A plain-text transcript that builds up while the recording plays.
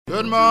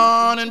Good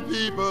morning,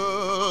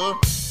 people.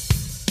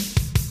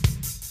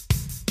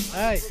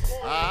 Hey.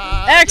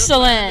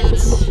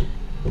 Excellent.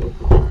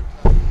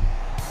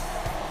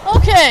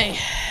 Okay.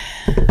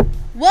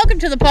 Welcome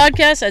to the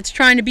podcast that's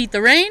trying to beat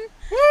the rain.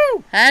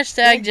 Woo!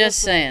 Hashtag just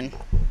saying.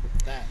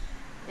 That.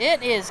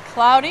 It is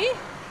cloudy.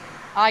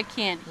 I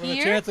can't With a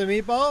hear. chance of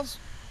meatballs?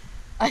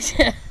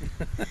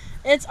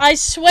 I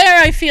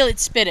swear I feel it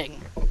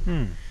spitting.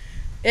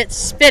 It's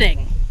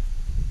spitting.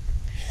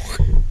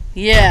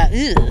 Yeah.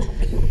 Ew.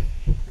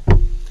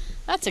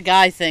 That's a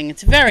guy thing.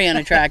 It's very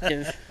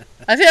unattractive.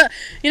 I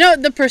feel,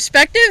 the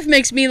perspective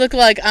makes me look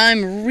like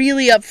I'm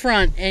really up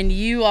front and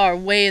you are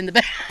way in the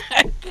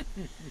back.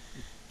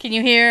 Can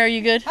you hear? Are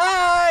you good?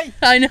 Hi!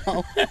 I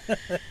know.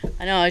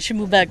 I should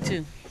move back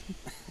too.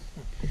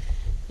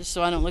 Just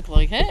so I don't look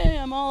like, hey,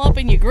 I'm all up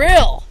in your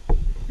grill.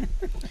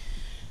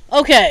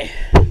 Okay.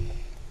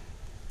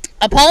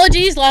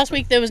 Apologies. Last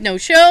week there was no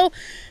show.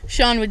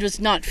 Sean was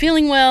not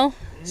feeling well.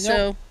 Nope.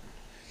 So.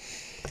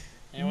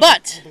 And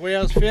But. the way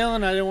I was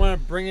feeling, I didn't want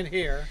to bring it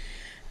here.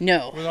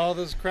 No. With all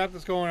this crap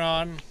that's going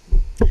on.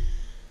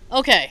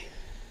 Okay.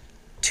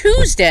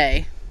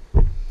 Tuesday,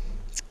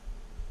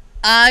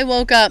 I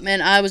woke up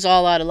and I was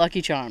all out of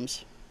Lucky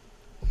Charms.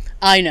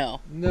 I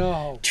know.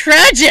 No.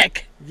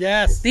 Tragic!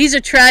 Yes. These are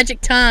tragic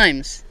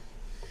times.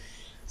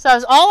 So I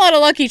was all out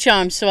of Lucky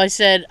Charms, so I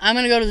said, I'm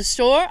going to go to the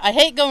store. I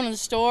hate going to the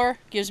store.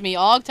 Gives me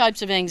all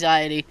types of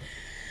anxiety.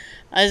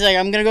 I was like,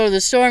 I'm going to go to the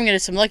store. I'm going to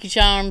get some Lucky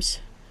Charms.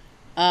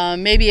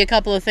 Maybe a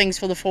couple of things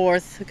for the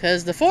 4th,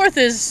 because the 4th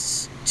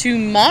is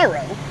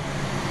tomorrow.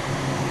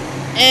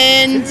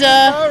 And,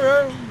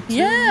 tomorrow.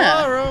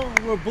 yeah. Tomorrow.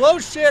 We'll blow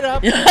shit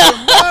up.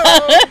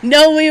 Tomorrow.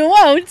 No, we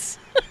won't.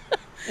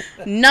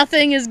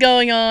 Nothing is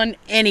going on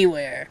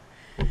anywhere.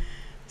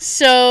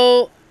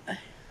 So,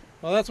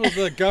 Well, that's what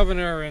the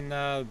governor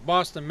and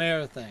Boston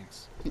mayor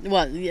thinks.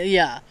 well,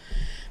 yeah.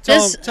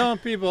 Telling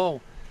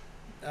people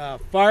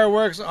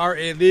fireworks are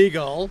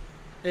illegal.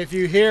 If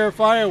you hear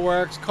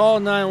fireworks, call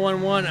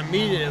 911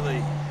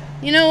 immediately.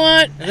 You know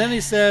what? And then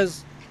he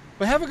says,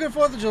 but have a good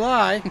 4th of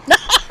July.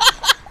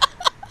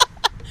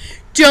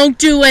 Don't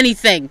do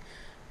anything,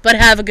 but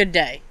have a good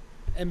day.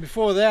 And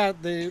before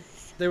that, they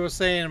were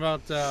saying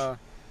about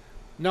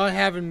not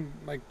having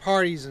like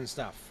parties and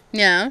stuff.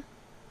 Yeah.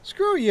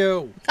 Screw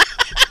you.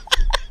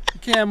 You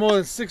can't have more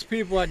than 6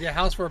 people at your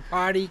house for a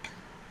party.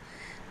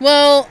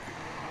 Well,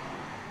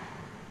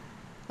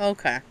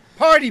 okay.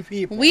 Party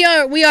people. We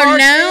are Party!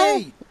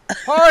 now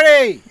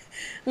Party.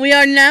 we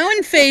are now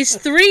in phase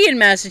 3 in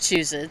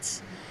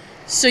Massachusetts.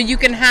 So you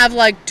can have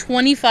like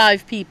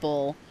 25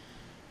 people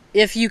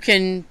if you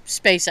can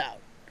space out.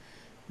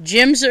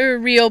 Gyms are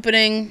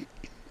reopening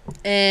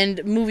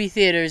and movie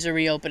theaters are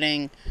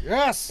reopening,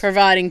 Yes.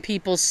 providing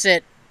people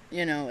sit,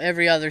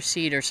 every other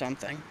seat or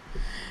something.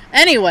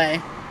 Anyway,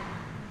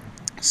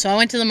 so I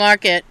went to the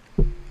market.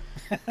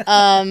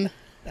 I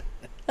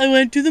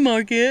went to the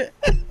market.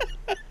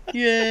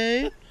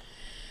 Yay.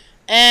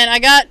 And I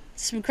got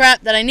some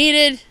crap that I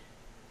needed.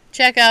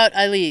 Check out,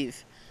 I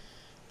leave.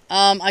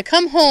 I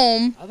come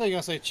home. I thought you were going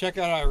to say check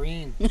out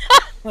Irene.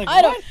 Like,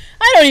 I what?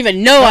 don't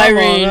even know Come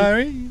Irene. on,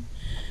 Irene.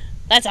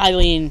 That's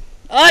Eileen.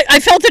 I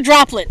felt a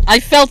droplet. I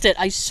felt it.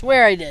 I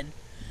swear I did.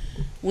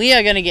 We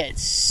are gonna get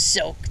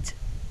soaked.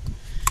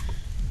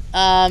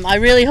 I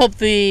really hope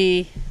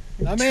the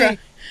Not me.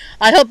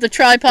 I hope the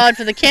tripod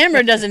for the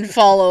camera doesn't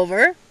fall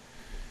over.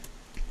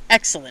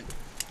 Excellent.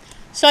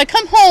 So I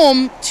come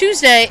home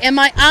Tuesday and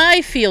my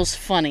eye feels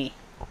funny.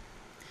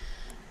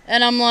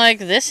 And I'm like,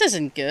 this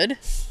isn't good.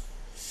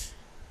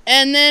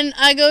 And then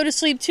I go to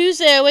sleep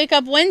Tuesday, I wake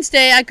up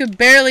Wednesday, I could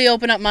barely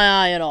open up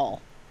my eye at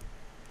all.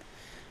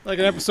 Like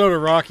an episode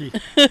of Rocky.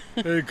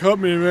 Hey, cut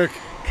me, Mick.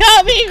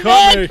 Cut me,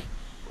 Cut Mick! me.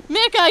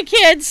 Mick, I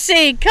can't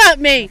see. Cut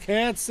me.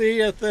 Can't see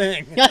a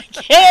thing. I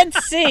can't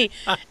see.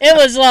 It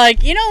was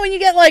like, when you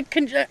get like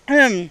pink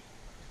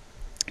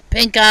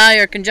eye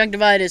or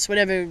conjunctivitis,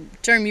 whatever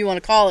term you want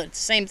to call it, it's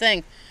the same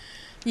thing.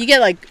 You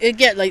get it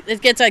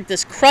gets like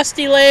this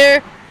crusty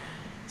layer.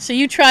 So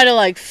you try to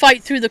like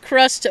fight through the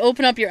crust to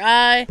open up your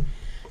eye,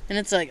 and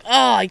it's like,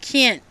 oh, I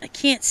can't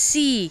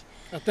see.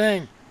 A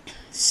thing.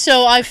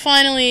 So I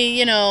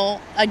finally,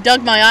 I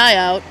dug my eye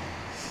out.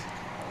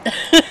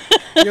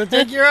 You'll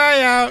take your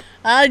eye out.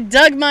 I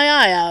dug my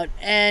eye out,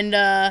 and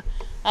I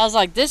was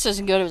like, this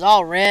isn't good. It was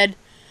all red.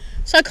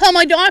 So I called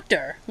my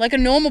doctor, like a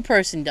normal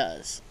person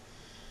does.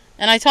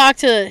 And I talked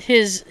to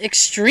his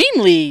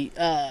extremely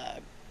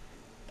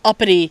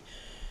uppity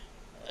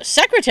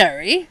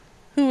secretary,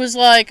 who was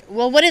like,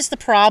 well, what is the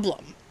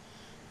problem?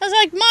 I was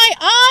like, my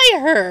eye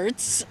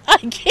hurts. I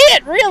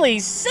can't really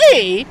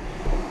see.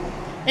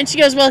 And she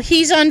goes, well,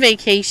 he's on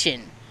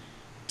vacation.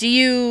 Do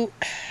you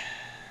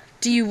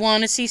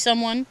want to see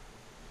someone?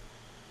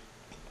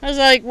 I was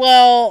like,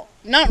 well,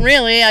 not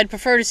really. I'd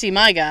prefer to see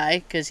my guy,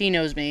 because he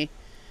knows me.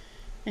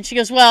 And she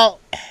goes, well,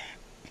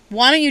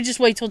 why don't you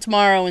just wait till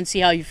tomorrow and see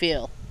how you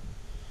feel?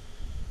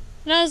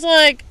 And I was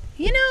like,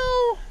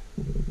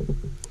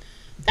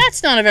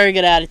 that's not a very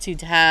good attitude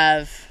to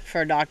have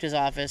for a doctor's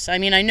office. I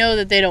mean, I know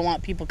that they don't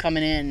want people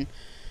coming in,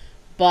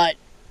 But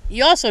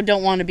you also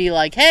don't want to be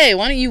like, hey,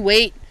 why don't you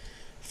wait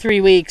 3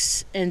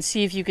 weeks and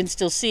see if you can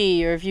still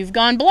see, or if you've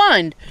gone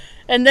blind,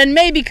 and then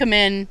maybe come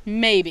in,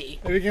 maybe.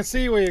 If you can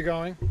see where you're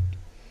going.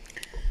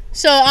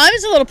 So I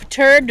was a little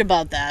perturbed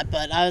about that,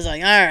 but I was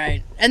like, all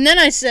right. And then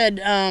I said,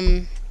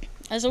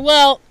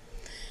 well,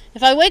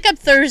 if I wake up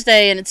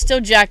Thursday and it's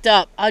still jacked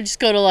up, I'll just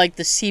go to like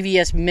the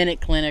CVS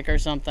Minute Clinic or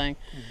something.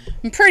 Mm-hmm.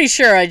 I'm pretty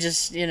sure I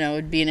just,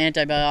 it'd be an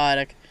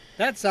antibiotic.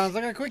 That sounds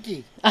like a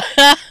quickie.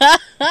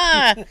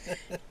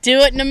 Do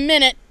it in a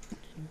minute.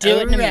 Do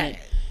it in a minute.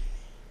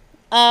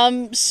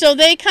 So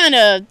they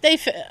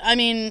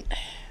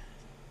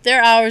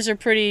their hours are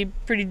pretty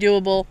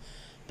doable.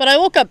 But I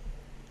woke up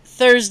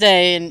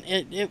Thursday and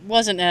it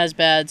wasn't as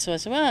bad, so I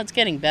said, well, it's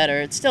getting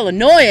better. It's still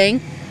annoying,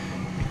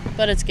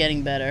 but it's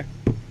getting better.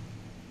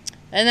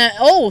 And then,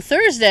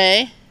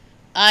 Thursday,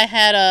 I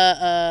had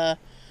a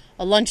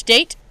lunch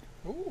date.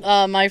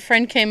 My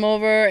friend came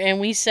over and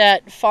we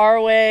sat far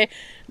away,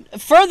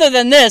 further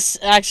than this,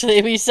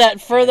 actually. We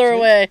sat further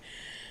away.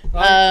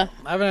 I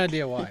have an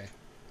idea why.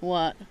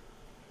 What?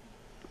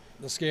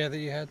 The scare that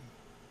you had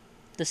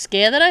The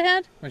scare that I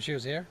had? when she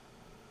was here?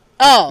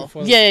 Oh,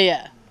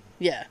 yeah.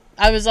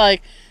 I was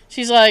like,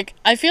 she's like,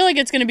 I feel like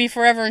it's going to be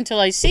forever until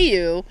I see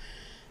you.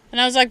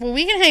 And I was like, well,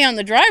 we can hang out in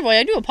the driveway.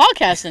 I do a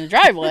podcast in the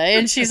driveway.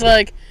 And she's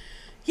like,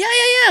 yeah,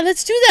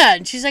 let's do that.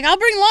 And she's like, I'll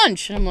bring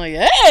lunch. And I'm like,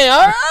 hey,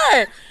 all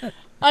right.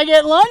 I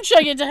get lunch.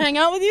 I get to hang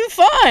out with you.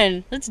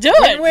 Fine. Let's do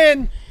it.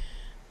 Win.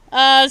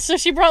 So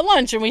she brought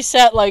lunch, and we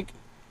sat, like,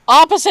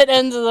 opposite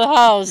ends of the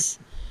house.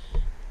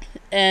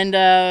 And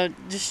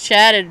just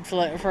chatted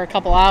for a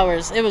couple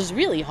hours. It was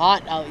really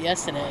hot out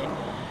yesterday.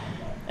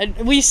 And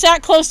we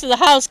sat close to the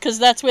house because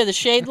that's where the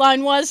shade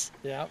line was.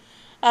 Yeah.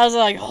 I was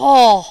like,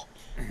 oh,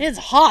 it's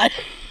hot.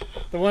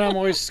 The one I'm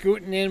always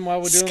scooting in while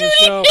we're doing the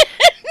show.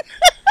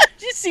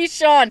 You see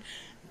Sean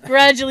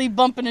gradually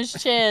bumping his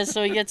chair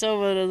so he gets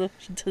over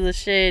to the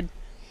shade.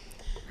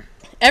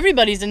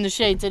 Everybody's in the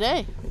shade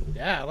today.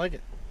 Yeah, I like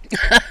it.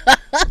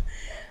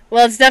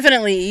 Well, it's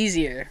definitely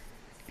easier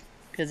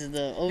because of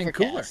the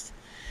overcast. And cooler.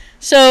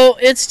 So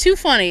it's too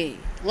funny.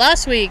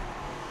 Last week,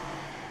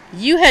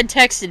 you had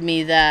texted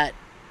me that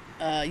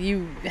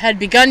you had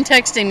begun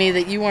texting me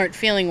that you weren't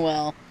feeling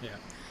well.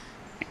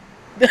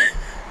 Yeah.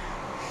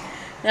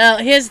 Now,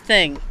 here's the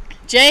thing.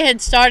 Jay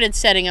had started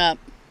setting up,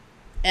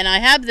 and I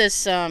have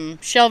this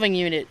shelving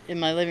unit in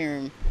my living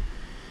room.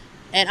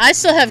 And I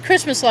still have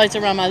Christmas lights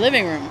around my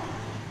living room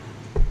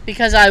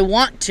because I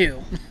want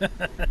to.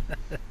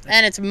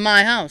 And it's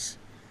my house.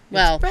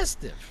 Well, it's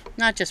festive.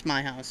 Not just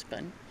my house,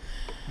 but...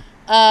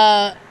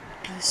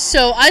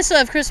 so I still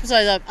have Christmas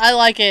lights up. I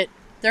like it.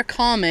 They're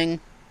calming.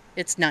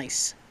 It's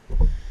nice.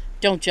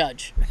 Don't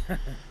judge.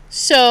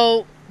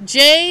 So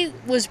Jay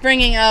was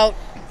bringing out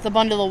the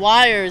bundle of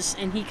wires,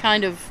 and he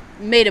kind of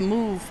made a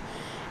move,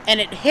 and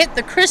it hit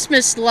the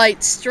Christmas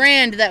light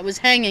strand that was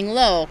hanging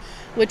low,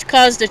 which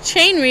caused a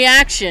chain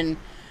reaction.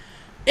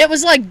 It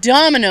was like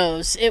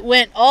dominoes. It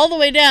went all the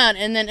way down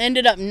and then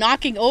ended up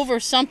knocking over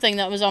something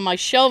that was on my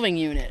shelving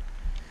unit.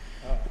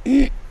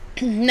 Oh.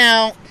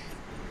 Now,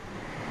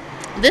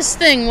 this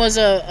thing was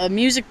a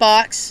music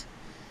box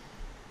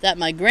that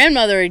my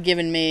grandmother had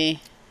given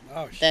me.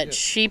 Oh, that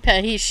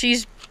shit.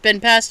 She's been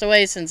passed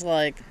away since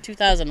like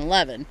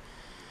 2011.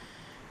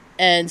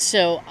 And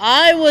so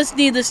I was,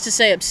 needless to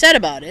say, upset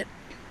about it.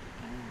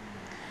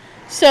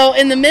 So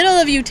in the middle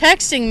of you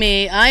texting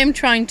me, I am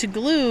trying to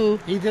glue.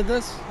 He did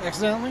this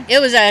accidentally?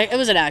 It was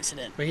an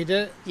accident. But he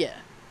did it? Yeah.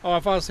 Oh,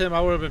 if I was him, I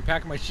would have been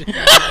packing my shit.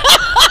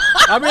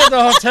 I'll be at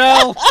the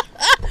hotel.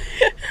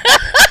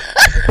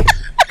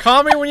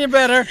 Call me when you're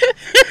better.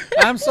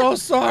 I'm so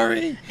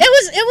sorry.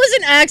 It was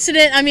an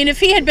accident. I mean, if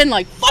he had been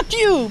like, fuck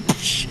you.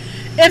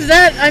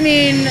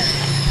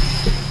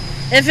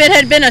 If it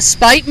had been a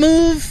spite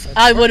move,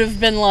 I would have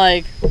been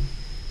like,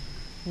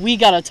 we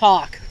gotta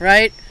talk,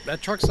 right?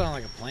 That truck sounded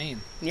like a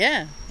plane.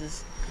 Yeah.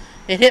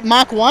 It hit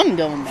Mach 1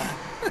 going by.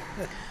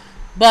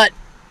 But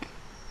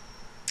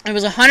it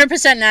was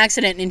 100% an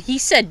accident, and he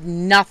said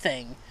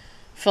nothing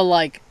for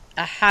like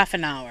a half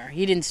an hour.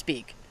 He didn't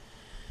speak.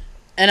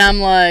 And I'm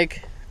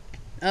like,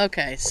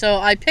 okay. So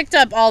I picked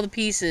up all the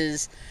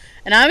pieces,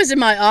 and I was in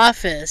my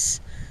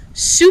office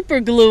super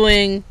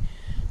gluing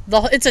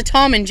it's a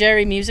Tom and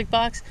Jerry music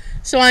box.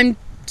 So I'm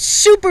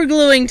super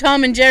gluing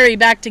Tom and Jerry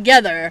back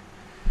together.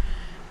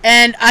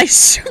 And I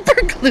super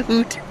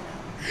glued.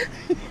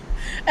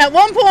 At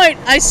one point,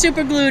 I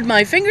super glued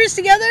my fingers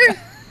together.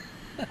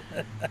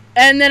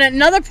 And then at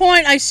another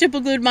point, I super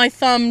glued my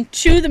thumb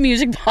to the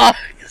music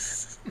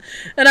box.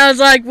 And I was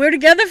like, we're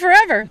together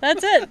forever.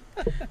 That's it.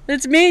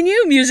 It's me and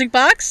you, music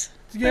box.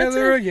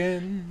 Together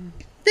again.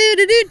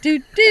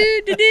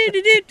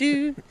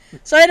 Do.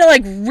 So I had to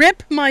like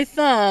rip my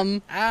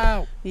thumb.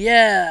 Ow.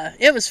 Yeah,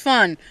 it was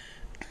fun.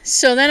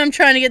 So then I'm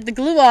trying to get the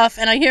glue off,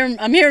 and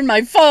I'm hearing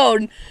my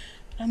phone.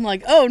 I'm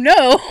like, oh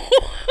no.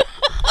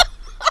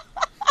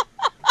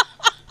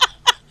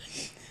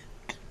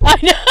 I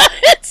know,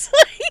 it's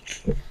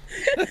like...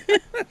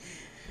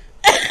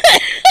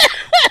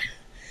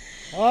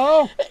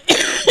 Oh.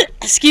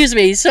 Excuse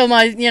me. So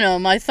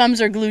my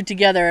thumbs are glued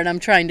together and I'm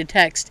trying to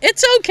text.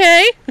 It's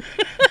okay.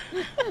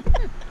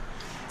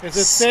 Is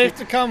it safe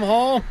to come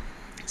home?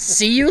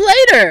 See you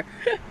later.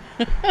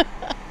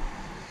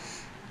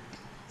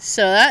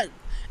 So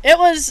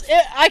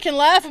I can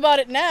laugh about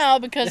it now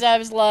because I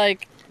was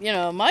like,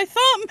 my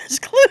thumb is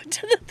glued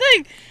to the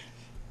thing.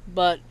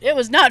 But it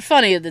was not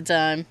funny at the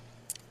time.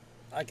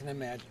 I can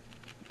imagine.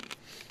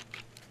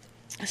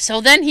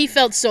 So then he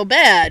felt so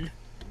bad,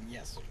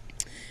 Yes.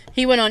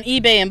 he went on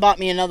eBay and bought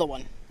me another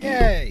one.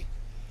 Yay.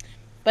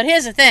 But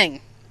here's the thing.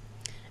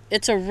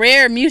 It's a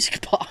rare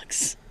music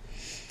box.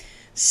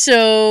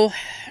 So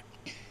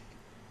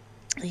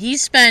he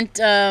spent,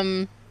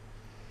 one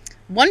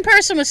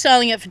person was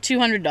selling it for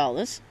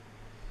 $200.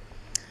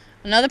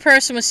 Another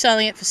person was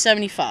selling it for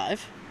 $75.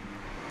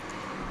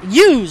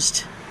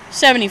 Used.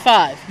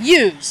 $75.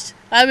 Used.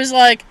 I was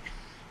like,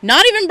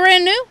 not even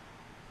brand new?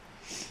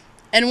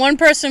 And one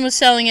person was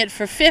selling it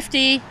for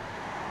 $50,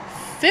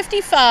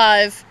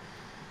 $55,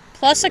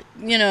 plus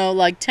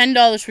like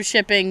 $10 for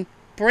shipping,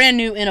 brand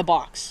new in a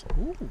box.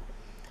 Ooh.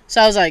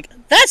 So I was like,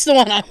 that's the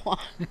one I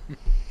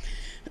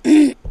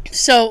want.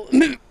 So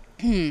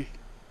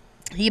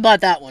he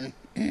bought that one.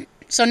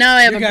 So now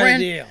I have You a got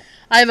brand a deal.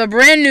 I have a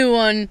brand new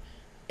one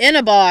in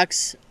a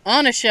box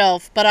on a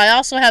shelf, but I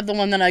also have the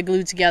one that I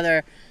glued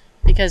together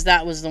because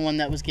that was the one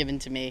that was given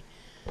to me.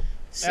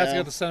 So, That's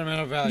got the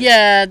sentimental value.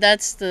 yeah,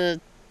 that's the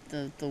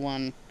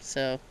one.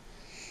 So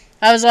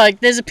I was like,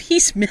 there's a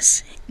piece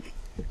missing.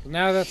 So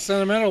now that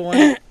sentimental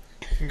one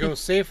can go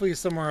safely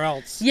somewhere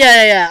else.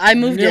 Yeah. I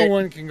And moved the new it.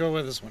 one can go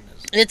where this one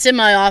is. It's in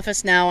my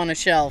office now on a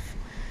shelf.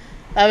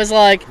 I was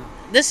like,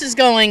 this is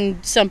going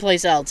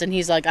someplace else, and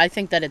he's like, I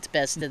think that it's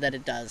best that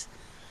it does.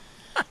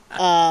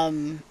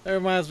 That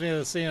reminds me of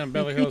the scene on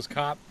Beverly Hills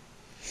Cop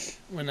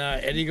when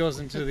Eddie goes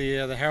into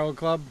the Herald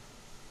Club.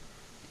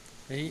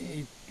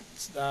 He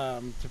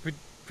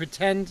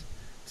pretend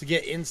to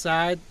get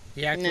inside.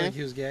 He acted Yeah. like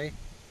he was gay.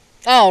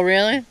 Oh,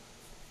 really? I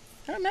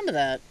don't remember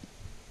that.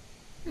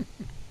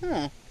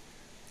 Huh.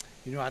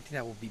 You know, I think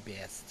that would be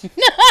best.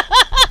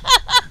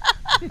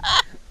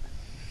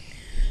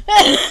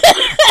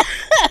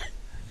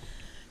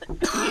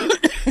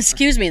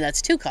 Excuse me,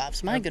 that's 2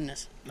 cops. My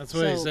goodness. That's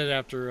what he So- said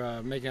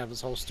after making up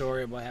his whole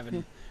story about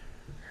having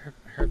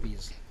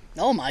herpes.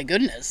 Oh my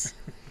goodness.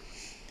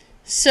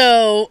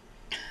 So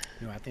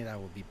You know, I think that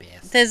would be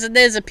best.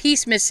 there's a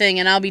piece missing,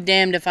 and I'll be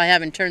damned if I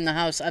haven't turned the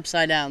house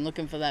upside down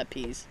looking for that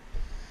piece.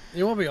 You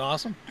know what would be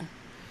awesome?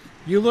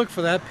 You look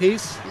for that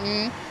piece.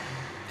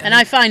 And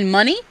I find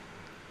money.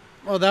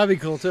 Oh, that would be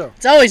cool too.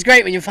 It's always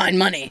great when you find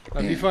money.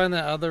 If you find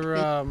that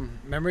other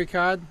memory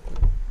card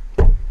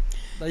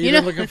that you've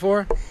been looking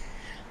for,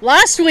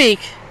 Last week,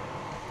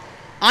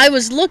 I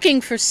was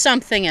looking for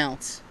something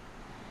else.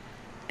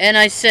 And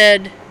I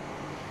said,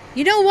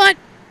 you know what?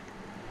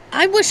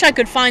 I wish I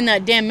could find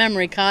that damn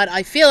memory card.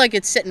 I feel like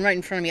it's sitting right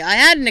in front of me. I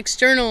had an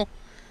external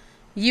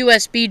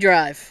USB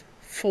drive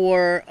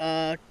for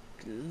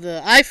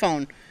the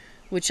iPhone,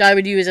 which I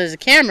would use as a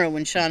camera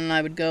when Sean and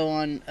I would go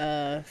on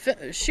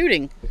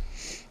shooting.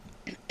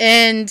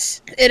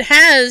 And it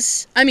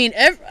has,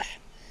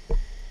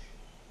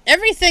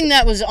 everything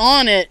that was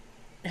on it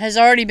has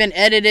already been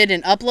edited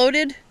and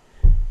uploaded,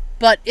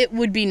 but it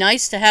would be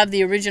nice to have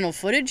the original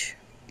footage.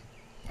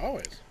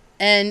 always.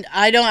 And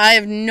I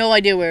have no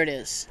idea where it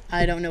is.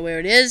 I don't know where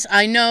it is.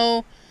 I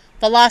know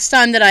the last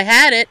time that I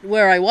had it,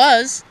 where I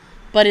was,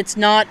 but it's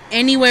not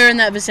anywhere in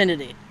that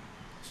vicinity.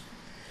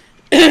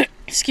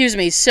 Excuse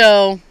me.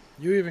 So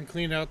You even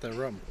cleaned out the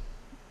room.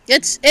 you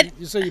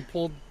You said you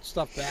pulled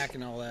stuff back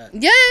and all that.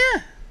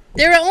 Yeah.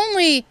 There are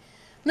only,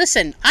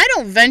 listen, I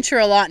don't venture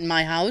a lot in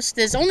my house.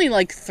 There's only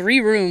like 3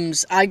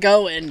 rooms I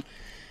go in,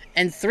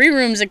 and 3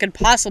 rooms it could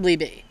possibly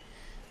be.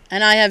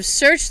 And I have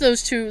searched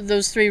those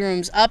 3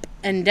 rooms up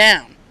and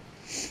down.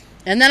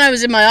 And then I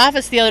was in my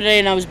office the other day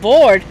and I was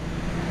bored,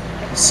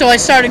 so I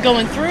started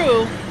going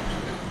through.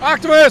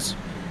 Octopus!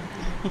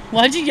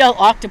 Why'd you yell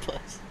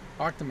octopus?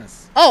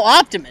 Optimus. Oh,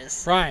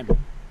 Optimus. Prime.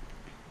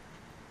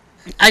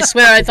 I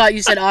swear I thought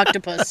you said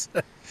octopus.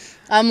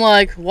 I'm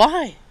like,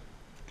 why?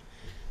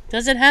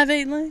 Does it have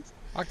 8 legs?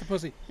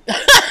 Octopussy.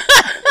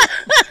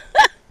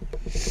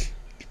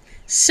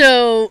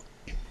 So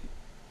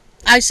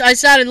I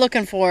started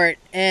looking for it,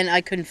 and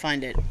I couldn't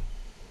find it.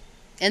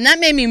 And that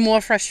made me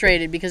more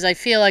frustrated because I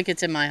feel like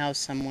it's in my house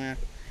somewhere.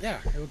 Yeah,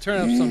 it will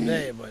turn up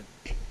someday, but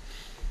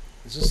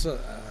it's just a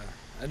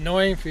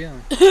annoying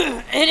feeling.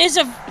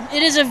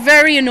 It is a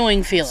very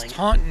annoying feeling. It's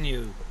haunting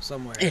you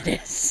somewhere. It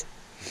is.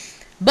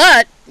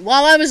 But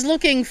while I was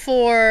looking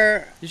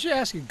for, You should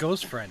ask your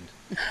ghost friend.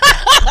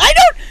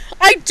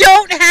 I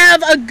don't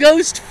have a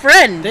ghost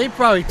friend. They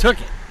probably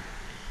took it.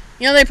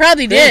 They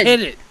probably They did.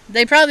 hid it.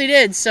 They probably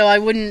did, so I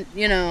wouldn't,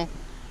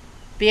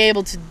 be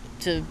able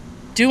to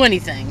do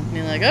anything.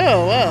 Be like,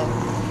 oh,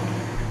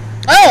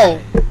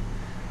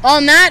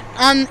 in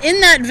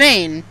that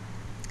vein,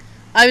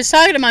 I was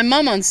talking to my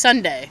mom on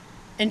Sunday,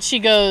 and she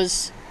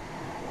goes,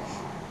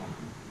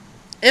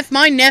 if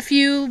my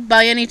nephew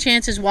by any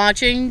chance is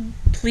watching,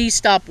 please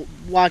stop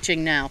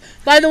watching now.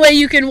 By the way,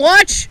 you can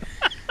watch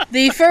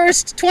the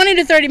first 20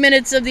 to 30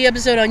 minutes of the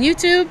episode on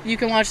YouTube. You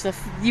can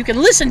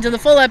listen to the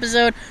full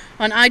episode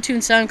on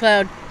iTunes,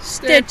 SoundCloud,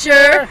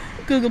 Stitcher,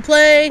 Google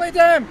Play,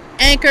 Playtime.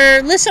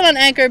 Anchor. Listen on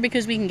Anchor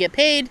because we can get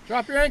paid.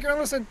 Drop your anchor and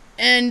listen.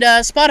 And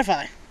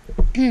Spotify.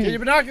 Get your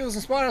binoculars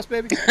and spot us,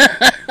 baby.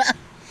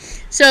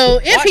 So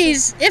if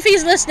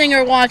he's listening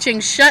or watching,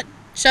 shut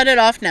it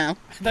off now.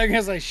 I thought you were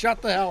gonna say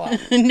shut the hell up.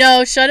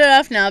 No, shut it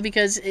off now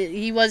because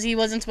he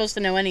wasn't supposed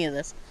to know any of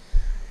this.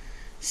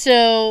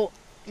 So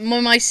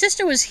when my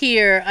sister was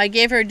here, I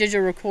gave her a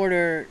digital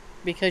recorder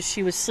because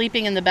she was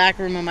sleeping in the back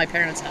room of my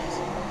parents' house.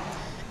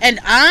 And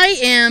I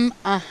am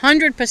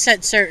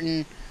 100%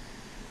 certain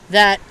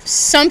that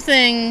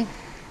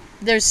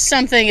there's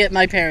something at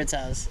my parents'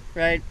 house,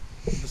 right?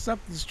 There's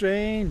something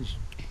strange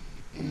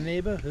in the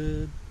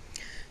neighborhood.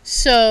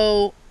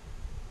 So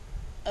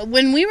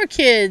when we were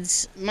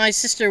kids, my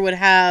sister would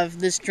have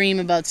this dream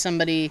about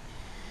somebody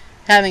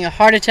having a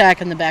heart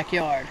attack in the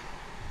backyard.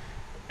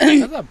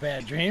 That's a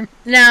bad dream.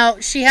 Now,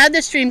 she had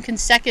this dream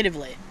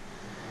consecutively,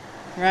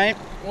 right?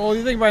 Well,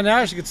 you think by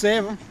now she could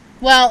save him.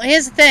 Well,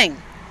 here's the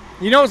thing.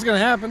 You know what's going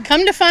to happen.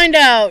 Come to find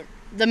out,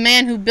 the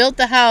man who built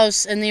the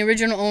house and the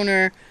original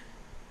owner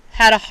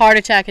had a heart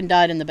attack and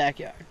died in the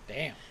backyard.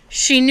 Damn.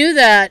 She knew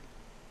that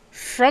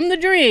from the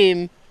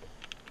dream.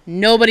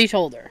 Nobody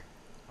told her.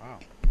 Wow.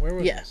 Where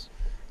was this?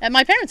 At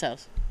my parents'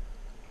 house.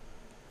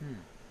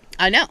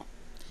 I know.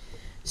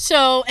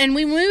 So, and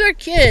when we were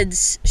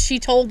kids, she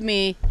told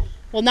me,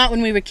 well, not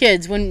when we were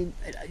kids,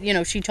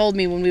 she told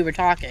me when we were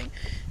talking.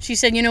 She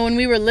said, when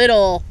we were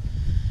little,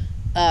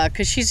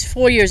 because she's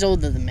 4 years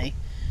older than me.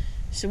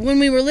 So when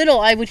we were little,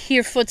 I would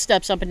hear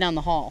footsteps up and down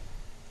the hall.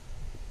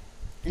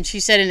 And she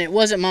said, and it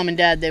wasn't Mom and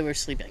Dad, they were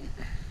sleeping.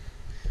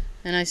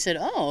 And I said,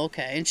 oh,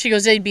 okay. And she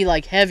goes, they'd be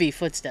like heavy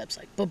footsteps,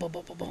 like boom, boom,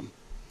 boom, boom, boom.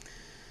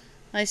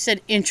 I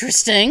said,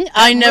 interesting.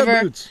 I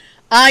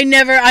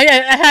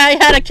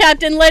had a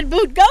Captain Lead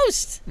Boot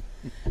ghost.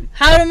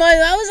 How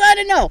was I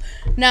to know?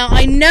 Now,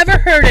 I never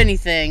heard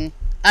anything.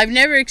 I've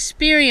never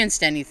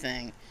experienced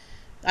anything.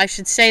 I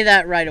should say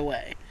that right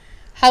away.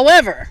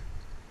 However,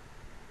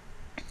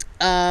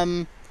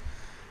 when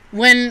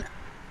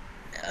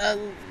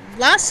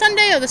last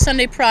Sunday or the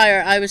Sunday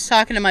prior, I was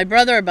talking to my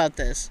brother about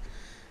this.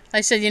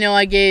 I said,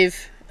 I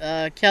gave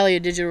Kelly a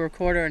digital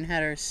recorder and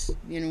had her,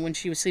 when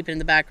she was sleeping in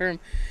the back room.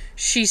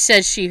 She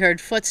said she heard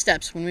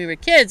footsteps when we were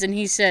kids, and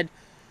he said,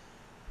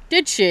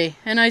 did she?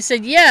 And I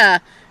said, yeah.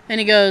 And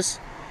he goes,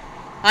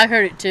 I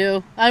heard it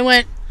too. I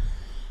went,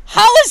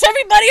 how has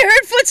everybody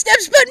heard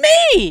footsteps but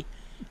me?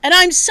 And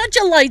I'm such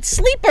a light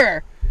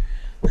sleeper.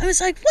 I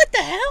was like, what the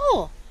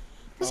hell?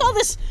 There's all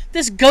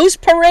this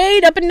ghost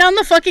parade up and down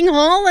the fucking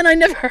hall, and I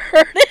never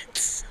heard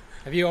it.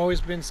 Have you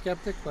always been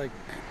skeptic? Like,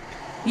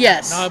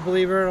 yes. Not a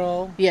believer at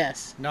all?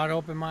 Yes. Not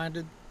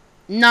open-minded?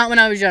 Not when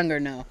I was younger,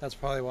 no. That's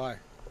probably why.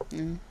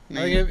 Mm-hmm.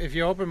 I think if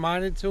you're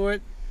open-minded to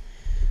it,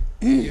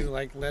 you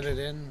like let it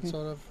in,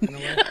 sort of, in a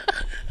way.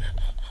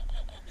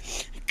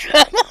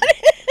 Come on.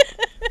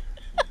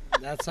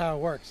 That's how it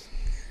works.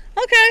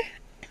 Okay.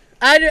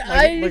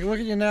 Like, look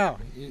at you now.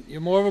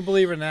 You're more of a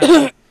believer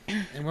now.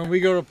 And when we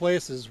go to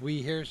places,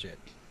 we hear shit.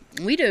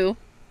 We do.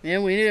 Yeah,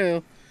 we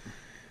do.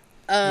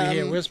 We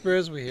hear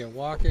whispers. We hear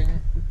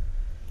walking.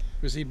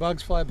 We see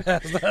bugs fly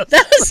past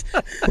us.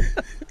 That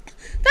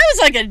was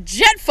like a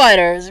jet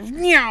fighter. It was,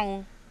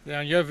 meow. Yeah,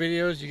 on your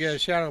videos, you get a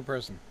shadow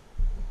person.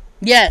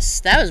 Yes,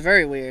 that was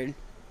very weird.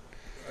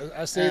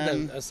 I saved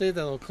that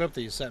little clip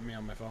that you sent me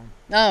on my phone.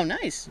 Oh,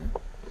 nice.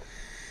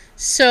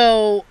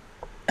 So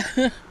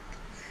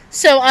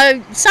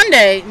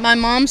Sunday, my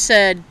mom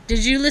said,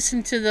 "Did you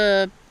listen to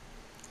the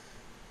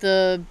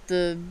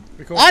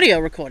audio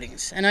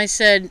recordings?" And I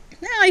said,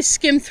 "No, I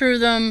skimmed through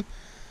them."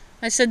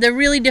 I said they're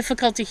really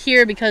difficult to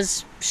hear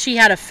because she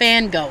had a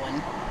fan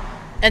going,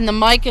 and the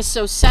mic is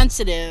so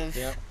sensitive.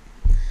 Yep.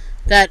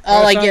 That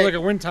all I get like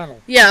a wind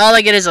tunnel. Yeah, all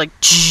I get is like,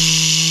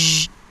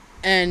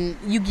 and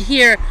you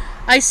hear.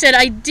 I said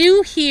I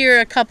do hear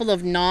a couple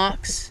of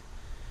knocks.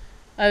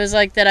 I was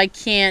like that I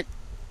can't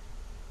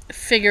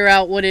figure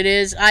out what it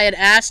is. I had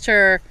asked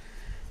her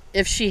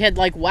if she had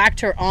like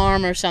whacked her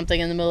arm or something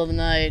in the middle of the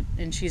night,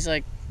 and she's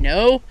like,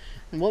 no.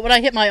 And what would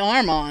I hit my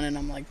arm on? And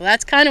I'm like, well,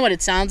 that's kind of what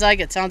it sounds like.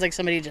 It sounds like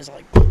somebody just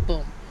like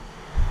boom.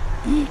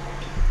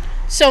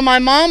 So my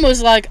mom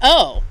was like,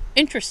 oh,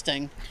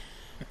 interesting.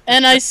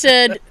 And I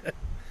said,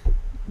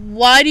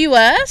 why do you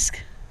ask?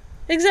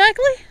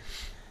 Exactly?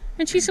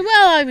 And she said,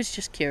 well, I was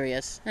just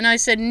curious. And I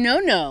said,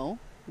 no.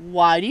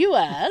 Why do you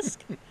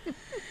ask?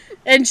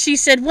 And she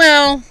said,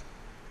 well,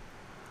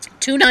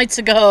 2 nights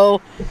ago,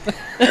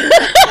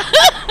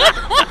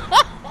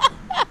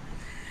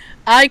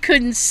 I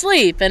couldn't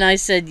sleep. And I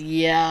said,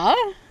 yeah.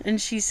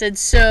 And she said,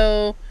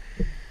 so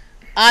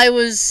I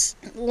was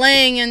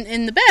laying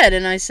in the bed.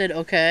 And I said,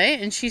 okay.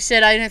 And she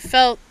said, I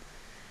felt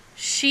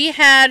she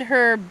had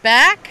her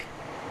back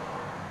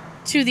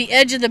to the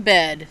edge of the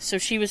bed. So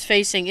she was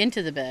facing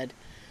into the bed.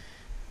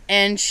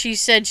 And she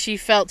said she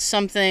felt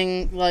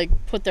something like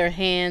put their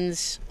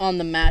hands on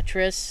the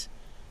mattress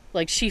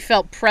Like she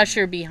felt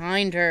pressure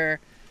behind her,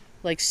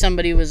 like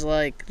somebody was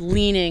like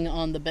leaning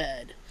on the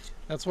bed.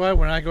 That's why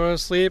when I go to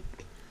sleep,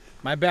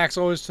 my back's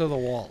always to the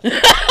wall.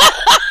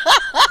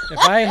 If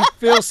I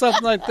feel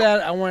something like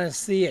that, I want to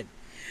see it.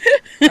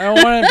 I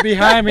don't want it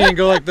behind me and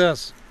go like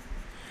this.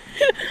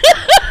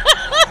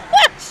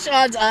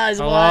 Sean's eyes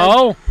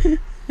wide. Hello?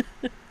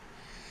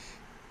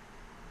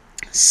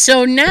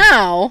 So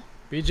now,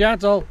 Be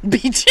gentle. be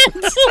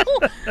gentle.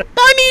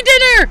 Buy me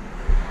dinner.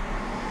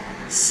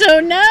 So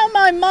now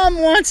my mom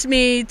wants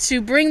me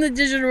to bring the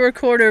digital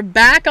recorder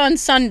back on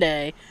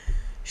Sunday,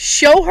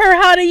 show her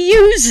how to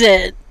use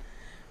it,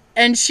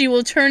 and she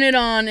will turn it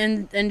on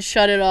and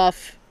shut it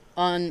off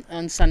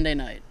on Sunday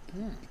night.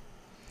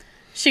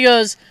 She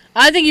goes,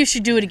 I think you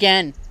should do it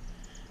again.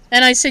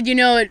 And I said,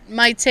 it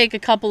might take a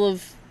couple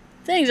of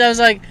things. I was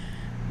like,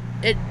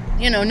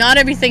 not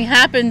everything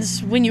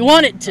happens when you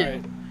want it to.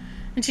 Right.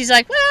 And she's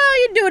like,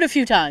 well, you do it a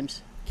few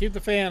times. Keep the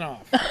fan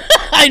off.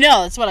 I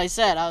know, that's what I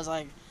said. I was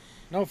like,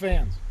 No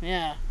fans.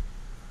 yeah.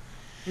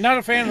 Not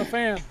a fan of the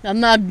fan. I'm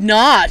not,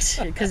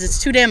 because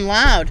it's too damn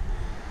loud.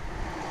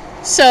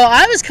 So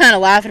I was kind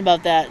of laughing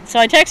about that. So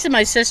I texted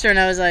my sister and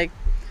I was like,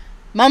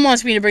 Mom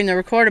wants me to bring the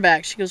recorder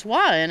back. She goes,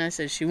 why? And I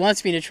said, she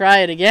wants me to try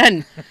it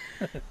again.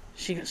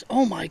 She goes,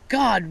 oh my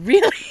God,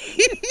 really?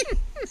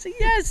 I said,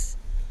 yes.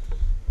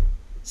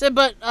 So,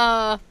 but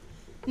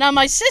now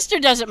my sister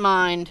doesn't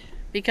mind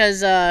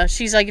because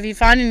she's like, if you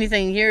find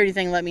anything, hear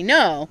anything, let me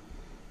know.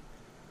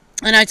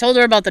 And I told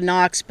her about the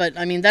knocks, but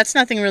I mean, that's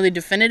nothing really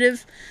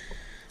definitive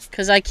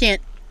because I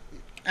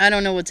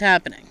don't know what's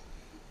happening.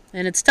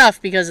 And it's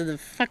tough because of the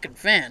fucking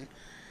fan.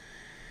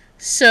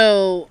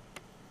 So,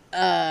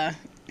 but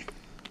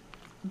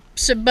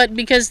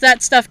because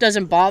that stuff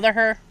doesn't bother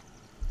her.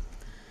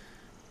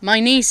 My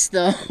niece,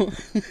 though.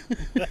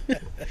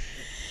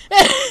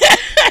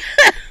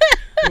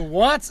 Who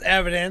wants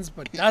evidence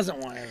but doesn't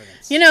want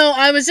evidence.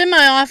 I was in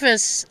my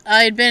office.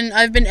 I've been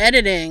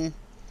editing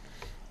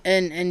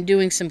and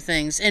doing some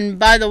things. And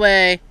by the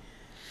way,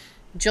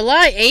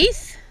 July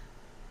 8th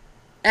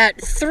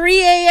at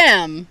 3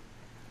 a.m.,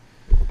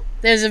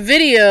 there's a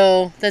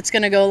video that's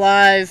going to go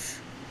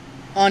live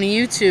on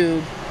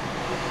YouTube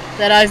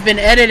that I've been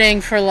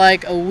editing for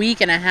like a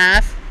week and a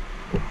half.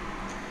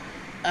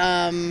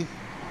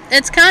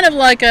 It's kind of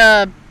like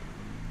I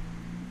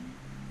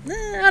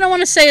don't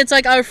want to say it's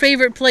like our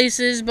favorite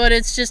places, but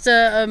it's just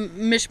a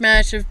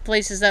mishmash of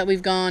places that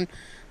we've gone.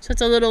 So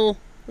it's a little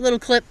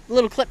clip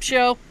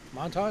show.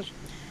 Montage?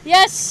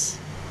 Yes.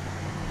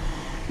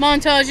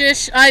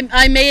 Montage-ish.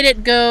 I made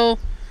it go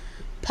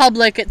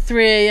public at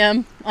 3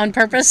 a.m. on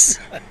purpose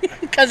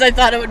because I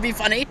thought it would be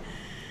funny.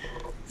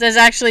 There's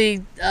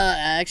actually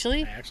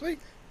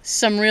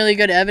some really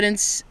good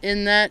evidence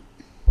in that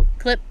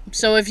clip.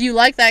 So if you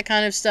like that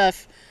kind of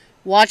stuff,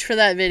 watch for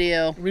that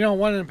video. We don't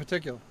want it in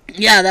particular.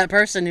 Yeah, that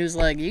person who's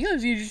like, you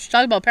guys, you just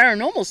talk about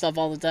paranormal stuff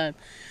all the time.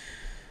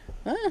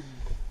 I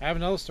have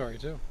another story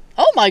too.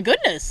 Oh my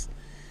goodness.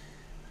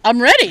 I'm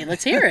ready.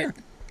 Let's hear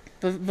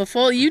it.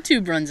 Before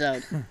YouTube runs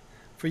out.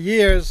 For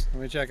years,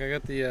 let me check. I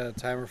got the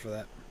timer for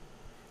that.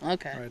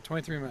 Okay. All right,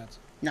 23 minutes.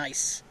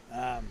 Nice.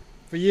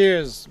 For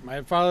years,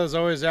 my father's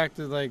always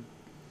acted like,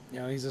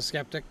 he's a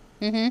skeptic.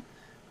 Mm-hmm.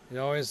 He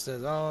always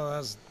says,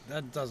 "Oh,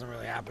 that doesn't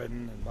really happen."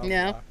 And blah, blah,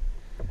 Yeah. blah.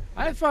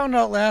 I found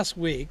out last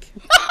week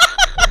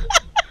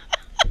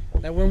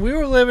that when we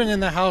were living in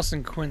the house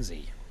in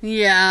Quincy,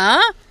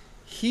 Yeah.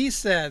 he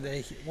said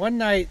that one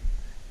night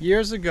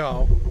years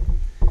ago,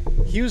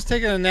 he was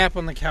taking a nap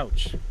on the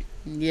couch.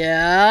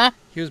 Yeah.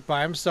 He was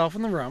by himself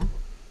in the room,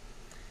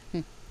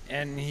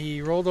 and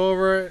he rolled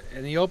over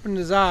and he opened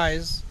his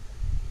eyes,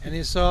 and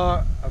he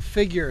saw a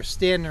figure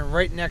standing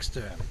right next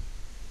to him.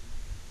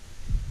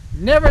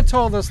 Never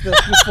told us this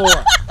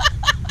before.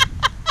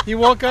 He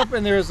woke up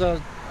and there's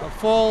a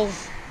full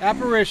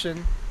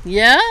apparition,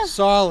 Yeah.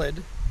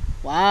 solid,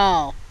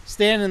 Wow.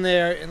 standing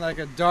there in like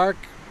a dark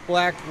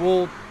black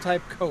wool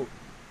type coat.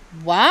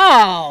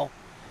 Wow.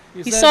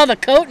 He said saw the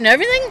coat and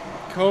everything?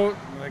 coat,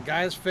 the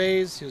guy's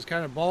face. He was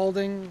kind of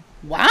balding.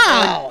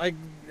 Wow. Like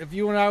if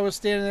you and I was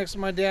standing next to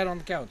my dad on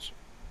the couch.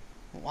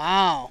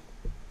 Wow.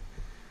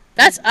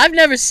 I've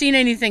never seen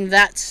anything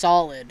that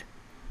solid.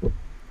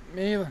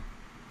 Me either.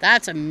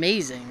 That's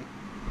amazing.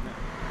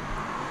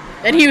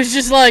 And he was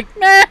just like,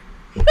 meh.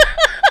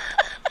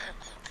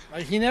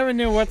 Like he never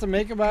knew what to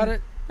make about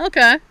it,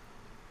 Okay.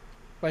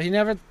 but he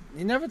never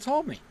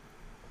told me.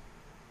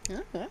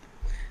 Okay.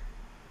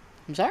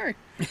 I'm sorry.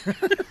 I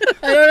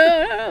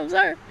don't know. I'm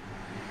sorry.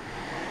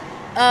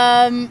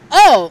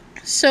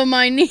 So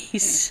my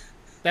niece.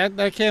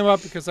 That came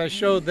up because I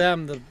showed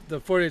them the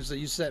footage that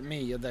you sent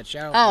me of that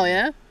shadow. Oh,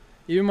 yeah?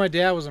 Even my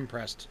dad was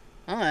impressed.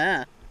 Oh,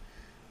 yeah.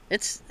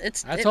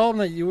 I told him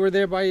that you were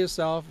there by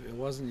yourself. It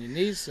wasn't your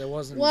niece. It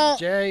wasn't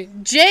Jay.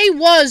 Jay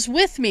was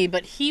with me,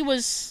 but he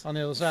was On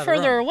the other side further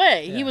of the room.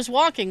 away. Yeah. He was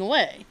walking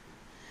away.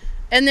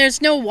 And there's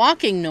no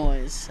walking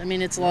noise. I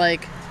mean, it's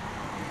like...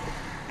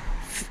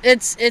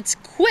 It's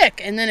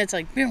quick, and then it's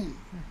like... Boom.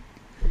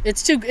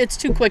 It's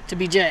too quick to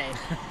be Jay.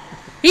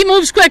 He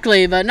moves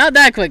quickly, but not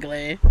that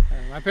quickly.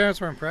 My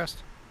parents were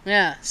impressed.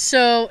 Yeah.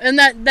 So, and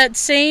that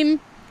same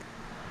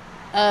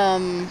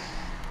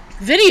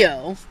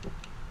video,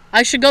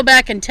 I should go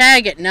back and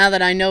tag it now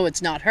that I know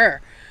it's not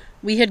her.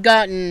 We had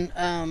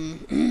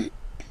gotten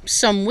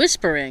some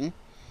whispering,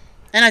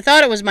 and I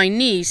thought it was my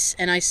niece,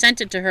 and I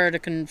sent it to her to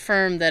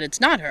confirm that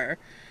it's not her,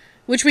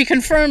 which we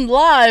confirmed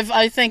live,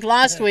 I think,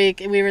 last week.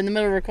 We were in the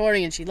middle of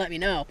recording, and she let me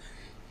know.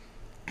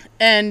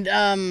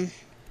 And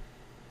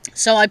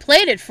so I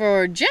played it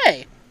for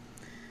Jay,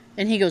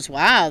 and he goes,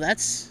 wow,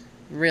 that's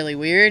really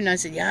weird. And I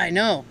said, yeah, I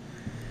know.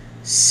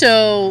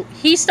 So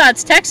he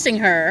starts texting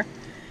her,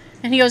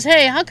 and he goes,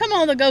 hey, how come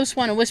all the ghosts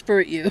want to whisper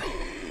at you?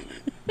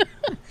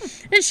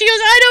 And she goes,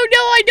 I don't know,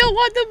 I don't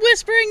want them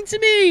whispering to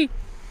me.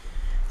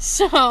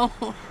 So,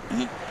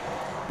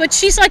 but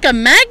she's like a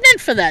magnet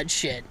for that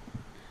shit.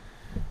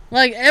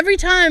 Like, every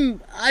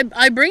time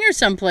I bring her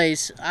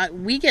someplace, I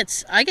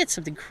get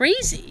something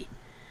crazy.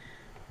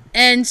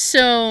 And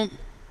so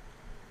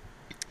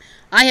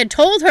I had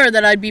told her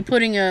that I'd be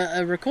putting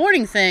a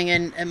recording thing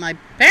at my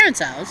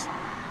parents' house.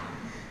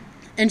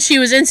 And she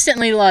was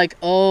instantly like,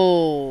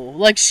 oh,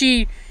 like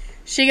she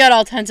got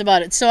all tense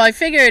about it. So I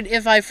figured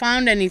if I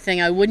found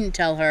anything, I wouldn't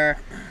tell her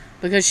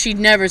because she'd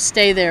never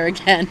stay there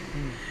again.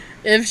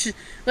 It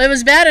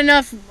was bad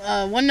enough,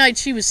 one night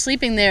she was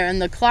sleeping there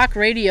and the clock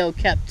radio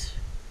kept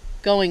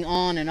going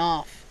on and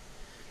off.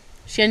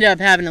 She ended up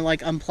having to,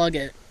 like, unplug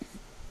it.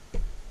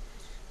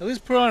 At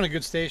least put on a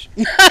good station.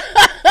 I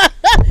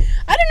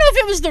don't know if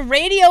it was the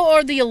radio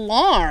or the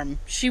alarm.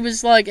 She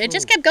was like, it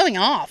just kept going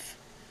off.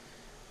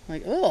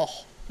 Like, ugh.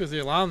 Because the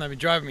alarm, that'd be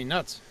driving me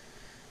nuts.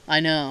 I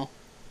know.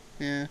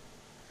 Yeah.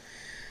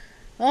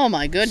 Oh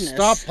my goodness.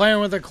 Stop playing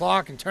with the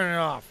clock and turn it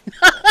off.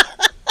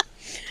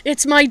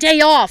 It's my day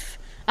off.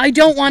 I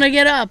don't want to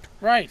get up.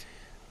 Right.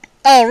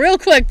 Oh, real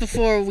quick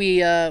before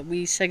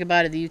we say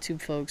goodbye to the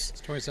YouTube folks.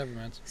 It's 27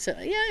 minutes. So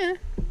yeah.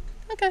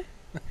 Okay.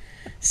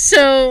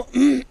 So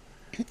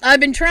I've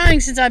been trying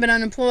since I've been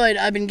unemployed.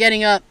 I've been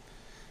getting up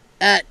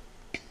at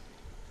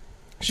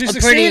She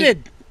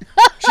succeeded.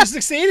 She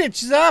succeeded.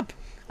 She's up.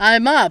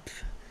 I'm up.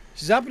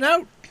 She's up and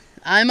out.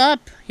 I'm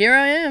up. Here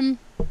I am.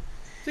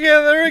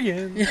 Together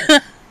again.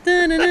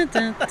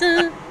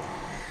 Dun-dun-dun-dun-dun.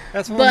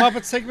 That's from But-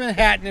 Muppets Take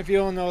Manhattan, if you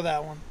don't know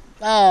that one.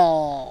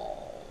 Oh,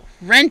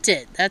 Rent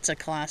It. That's a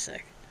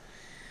classic.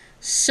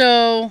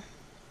 So,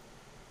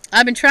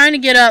 I've been trying to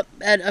get up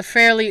at a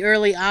fairly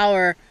early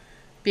hour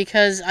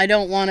because I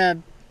don't want to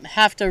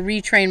have to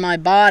retrain my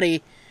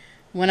body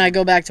when I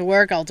go back to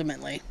work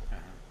ultimately.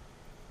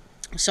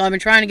 So I've been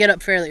trying to get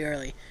up fairly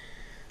early.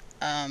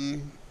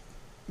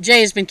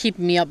 Jay has been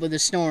keeping me up with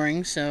his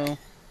snoring, so...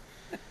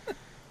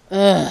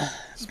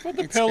 Just put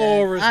the It's pillow bad.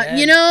 over his head.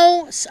 You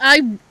know,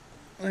 I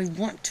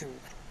want to.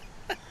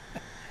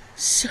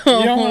 So...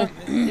 You don't want,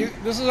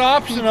 this is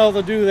optional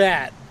to do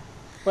that.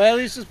 But at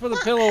least just put the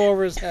pillow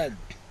over his head.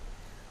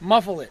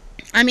 Muffle it.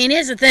 I mean,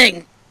 here's the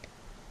thing.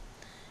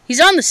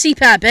 He's on the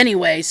CPAP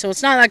anyway, so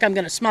it's not like I'm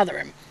going to smother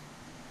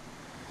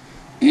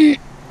him.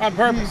 On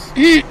purpose.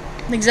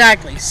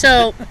 Exactly.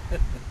 So,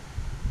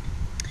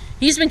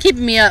 he's been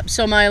keeping me up,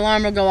 so my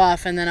alarm will go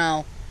off, and then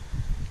I'll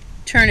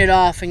turn it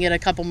off and get a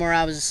couple more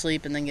hours of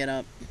sleep and then get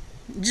up.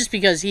 Just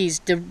because he's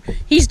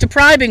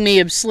depriving me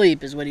of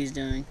sleep is what he's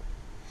doing.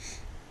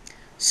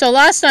 So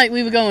last night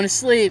we were going to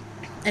sleep,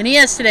 and he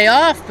has today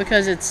off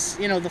because it's,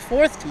 the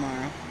 4th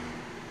tomorrow.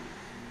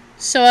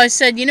 So I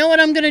said, you know what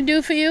I'm going to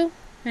do for you?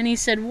 And he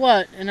said,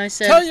 what? And I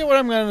said, Tell you what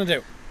I'm going to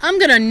do. I'm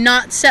going to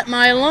not set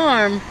my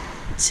alarm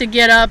to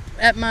get up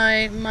at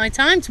my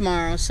time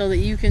tomorrow so that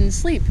you can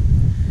sleep.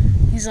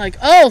 He's like,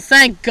 oh,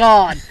 thank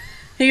God.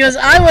 He goes,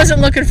 I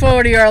wasn't looking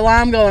forward to your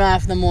alarm going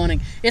off in the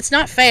morning. It's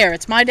not fair.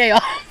 It's my day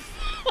off.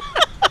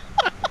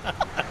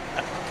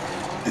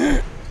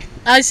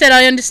 I said,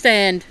 I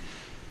understand.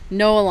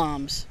 No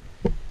alarms.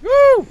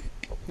 Woo!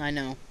 I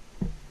know.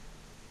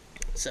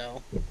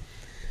 So,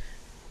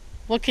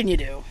 what can you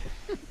do?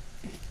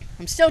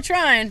 I'm still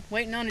trying,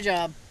 waiting on a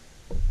job.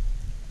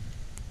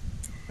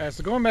 Alright,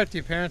 so going back to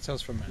your parents'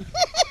 house for a minute.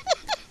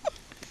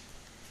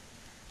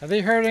 Have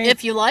they heard any?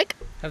 If you like.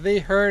 Have they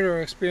heard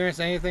or experienced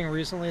anything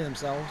recently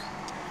themselves?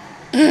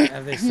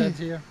 Have they said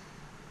to you?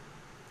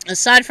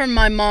 Aside from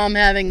my mom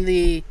having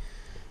the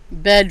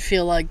bed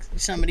feel like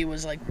somebody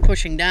was like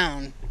pushing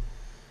down,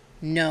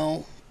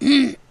 no.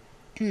 So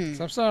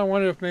I'm starting to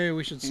wonder if maybe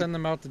we should send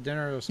them out to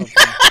dinner or something.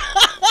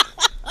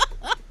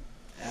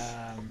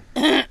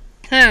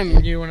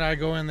 You and I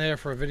go in there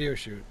for a video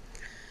shoot.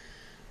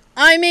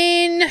 I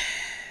mean,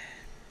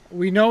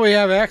 We know we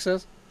have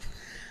access.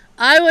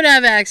 I would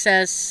have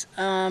access.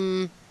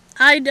 I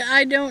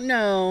don't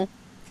know.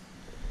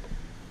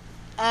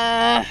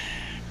 I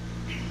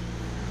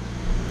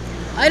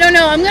don't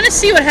know. I'm gonna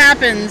see what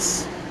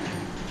happens.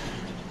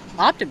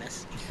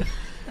 Optimus.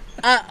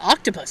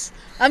 Octopus.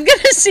 I'm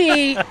gonna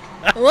see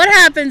what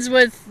happens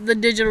with the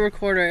digital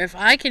recorder. If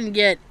I can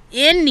get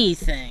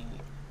anything,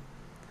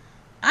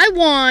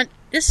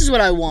 this is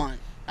what I want.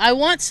 I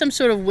want some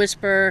sort of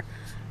whisper.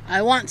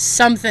 I want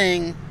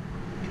something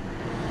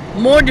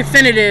more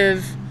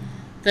definitive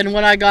than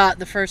what I got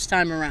the first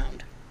time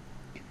around.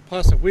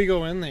 Plus, if we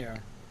go in there,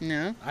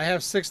 No. I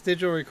have 6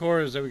 digital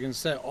recorders that we can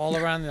set all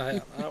around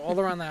the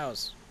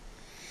house.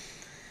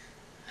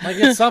 Might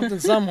get something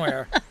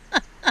somewhere.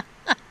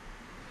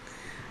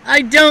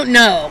 I don't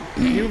know.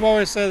 You've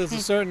always said there's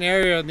a certain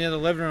area near the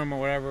living room or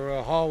whatever, or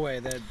a hallway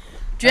that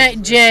Jay,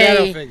 has a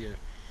shadow Jay, figure.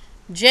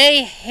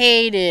 Jay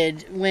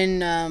hated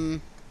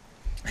when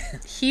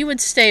he would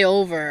stay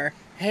over.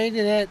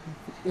 Hated it.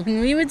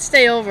 When we would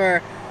stay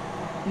over,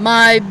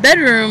 my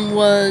bedroom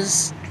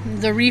was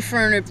the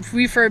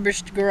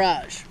refurbished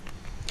garage.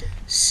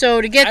 So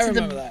to get I to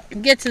remember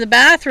that. get to the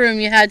bathroom,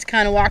 you had to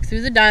kind of walk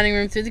through the dining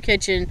room, through the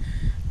kitchen,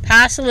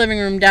 past the living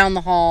room, down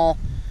the hall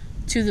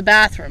to the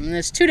bathroom. And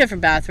there's 2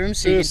 different bathrooms.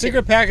 So To you the can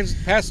secret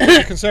package past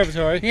the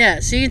conservatory. yeah,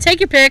 so you can take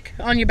your pick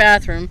on your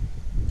bathroom.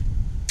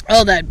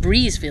 Oh, that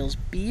breeze feels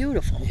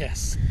beautiful.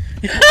 Yes.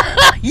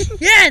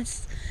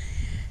 Yes.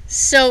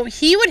 So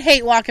he would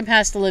hate walking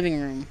past the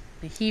living room.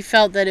 He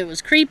felt that it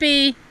was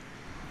creepy.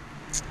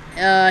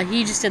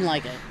 He just didn't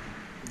like it.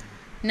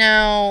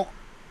 Now,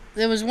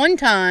 there was one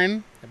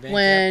time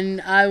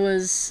when I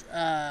was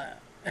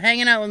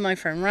hanging out with my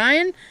friend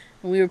Ryan,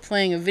 and we were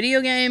playing a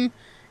video game,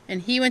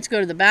 and he went to go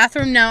to the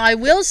bathroom. Now, I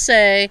will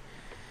say,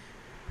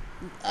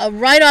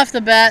 right off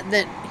the bat,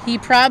 that he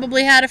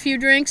probably had a few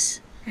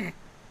drinks.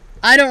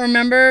 I don't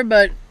remember,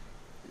 but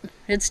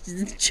it's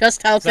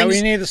just how Is that where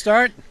you things. need to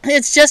start?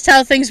 It's just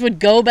how things would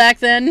go back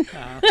then.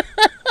 Uh-huh.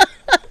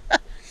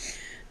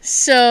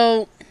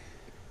 So,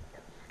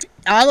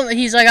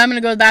 he's like, I'm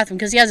gonna go to the bathroom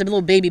because he has a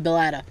little baby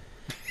bladder.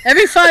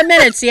 Every 5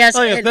 minutes he has.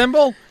 Oh, your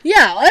thimble?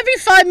 Yeah, every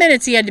 5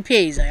 minutes he had to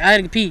pee. He's like, I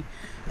gotta pee.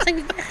 It's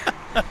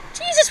like,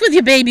 Jesus with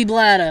your baby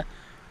bladder.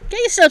 Get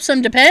yourself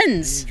some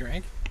Depends. Any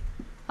drink?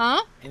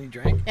 Huh? Any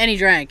drink? And he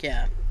drank,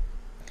 yeah.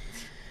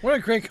 What a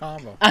great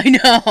combo. I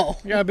know.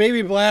 You got a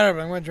baby bladder,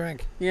 but I'm going to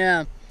drink.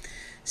 Yeah.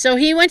 So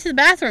he went to the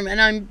bathroom,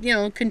 and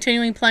I'm,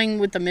 continuing playing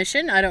with the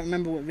mission. I don't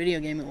remember what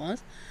video game it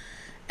was.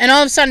 And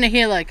all of a sudden I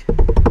hear, like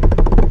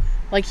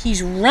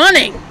he's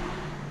running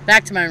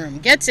back to my room.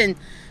 Gets in,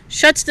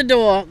 shuts the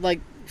door,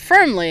 like,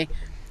 firmly.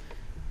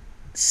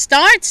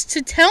 Starts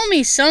to tell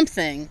me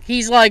something.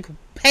 He's, like,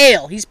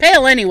 pale. He's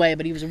pale anyway,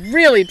 but he was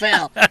really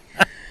pale.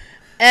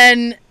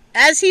 And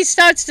as he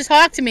starts to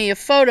talk to me, a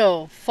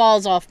photo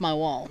falls off my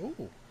wall.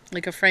 Ooh.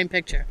 Like a framed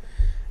picture.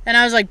 And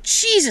I was like,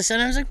 Jesus. And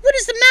I was like, what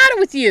is the matter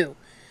with you?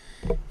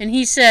 And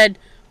he said,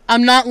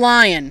 I'm not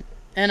lying.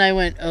 And I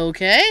went,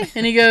 okay.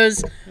 And he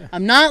goes,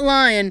 I'm not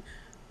lying.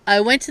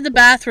 I went to the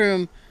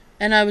bathroom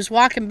and I was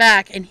walking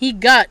back and he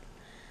got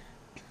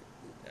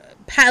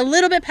a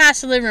little bit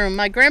past the living room.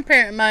 My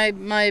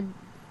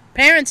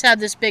parents had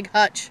this big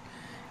hutch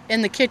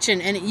in the kitchen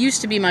and it used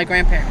to be my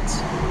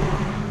grandparents.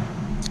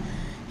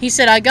 He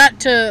said, I got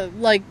to,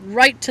 like,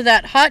 right to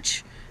that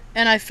hutch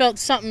and I felt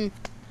something,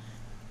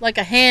 like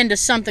a hand or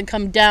something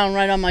come down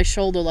right on my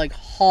shoulder, like,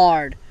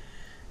 hard.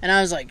 And I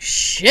was like,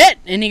 shit.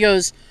 And he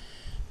goes,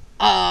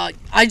 I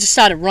just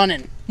started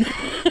running.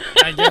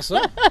 I guess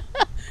so.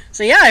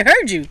 So, yeah, I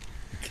heard you.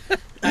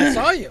 I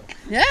saw you.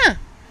 Yeah.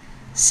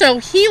 So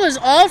he was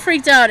all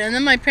freaked out. And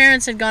then my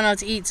parents had gone out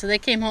to eat. So they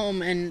came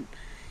home and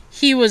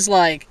he was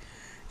like,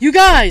 you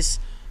guys,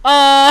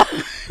 And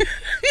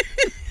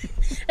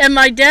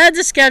my dad's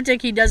a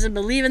skeptic. He doesn't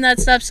believe in that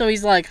stuff. So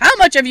he's like, how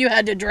much have you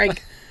had to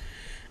drink?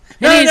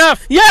 Not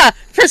enough. Yeah,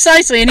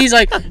 precisely. And he's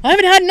like, I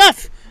haven't had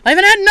enough. I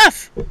haven't had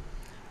enough.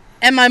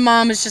 And my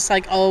mom is just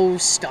like, oh,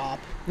 stop.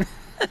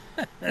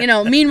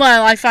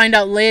 Meanwhile, I find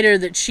out later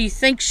that she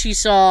thinks she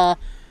saw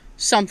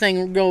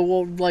something go,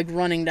 like,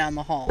 running down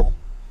the hall.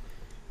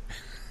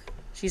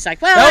 She's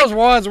like, well, That was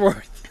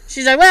Wadsworth.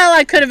 she's like, well,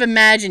 I could have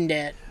imagined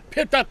it.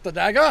 Picked up the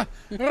dagger,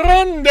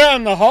 run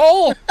down the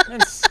hall,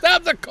 and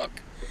stab the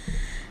cook.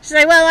 She's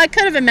like, well, I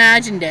could have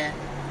imagined it.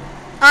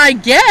 I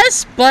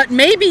guess, but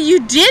maybe you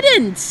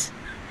didn't.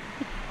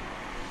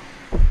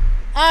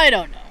 I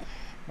don't know.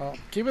 Well,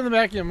 keep it in the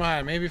back of your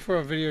mind. Maybe for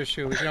a video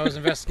shoot, we can always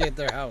investigate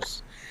their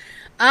house.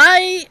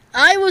 I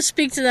will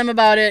speak to them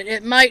about it.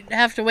 It might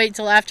have to wait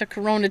till after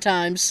Corona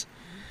times.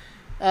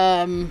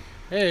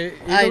 Hey,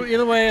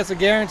 either way, it's a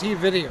guaranteed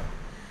video.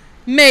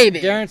 Maybe.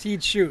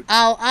 Guaranteed shoot.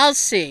 I'll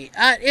see.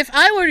 If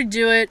I were to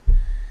do it,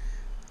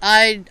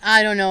 I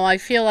don't know. I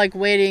feel like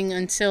waiting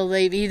until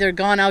they've either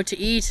gone out to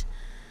eat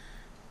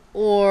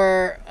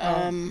or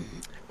I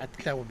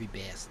think that would be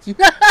best.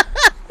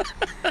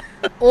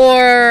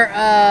 or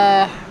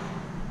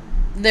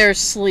their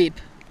sleep,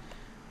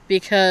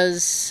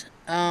 because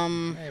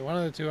Hey, one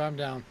of the two, I'm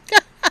down.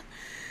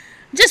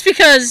 just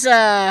because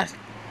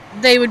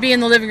they would be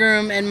in the living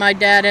room and my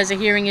dad has a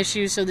hearing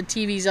issue, so the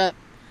TV's up,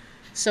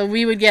 so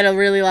we would get a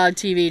really loud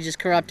TV just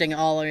corrupting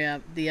all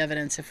of the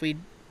evidence if we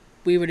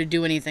were to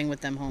do anything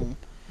with them home.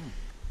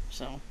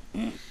 So,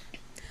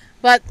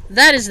 but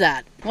that is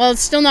that. Well,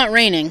 it's still not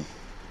raining,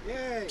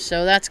 Yay!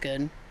 so that's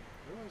good.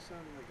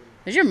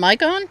 Is your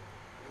mic on?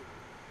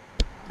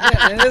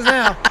 Yeah, it is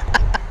now.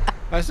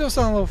 I still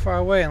sound a little far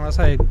away unless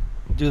I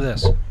do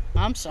this.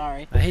 I'm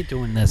sorry. I hate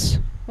doing this.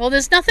 Well,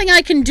 there's nothing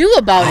I can do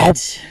about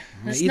it.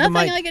 There's Eat the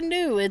nothing mic. I can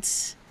do.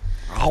 It's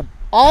Ow.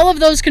 all of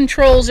those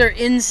controls are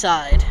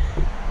inside.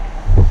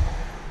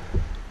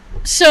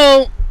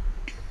 So,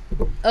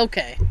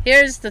 okay,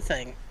 here's the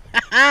thing.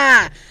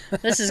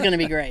 This is gonna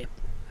be great.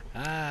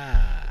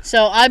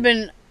 So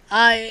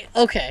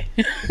okay.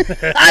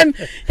 I'm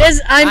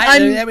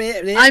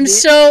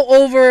so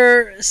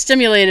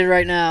overstimulated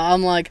right now.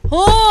 I'm like,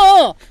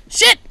 oh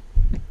shit.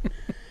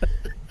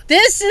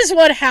 This is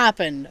what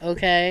happened.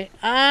 Okay,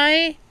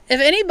 if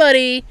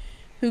anybody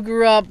who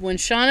grew up when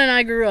Sean and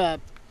I grew up,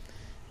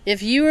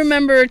 if you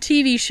remember a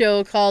TV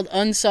show called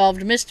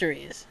Unsolved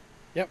Mysteries.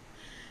 Yep.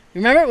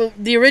 Remember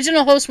the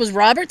original host was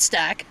Robert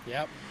Stack.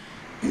 Yep.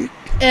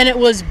 And it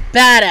was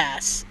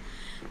badass.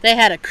 They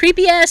had a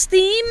creepy ass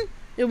theme.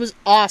 It was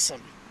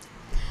awesome.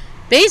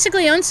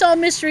 Basically, Unsolved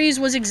Mysteries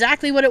was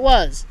exactly what it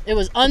was. It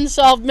was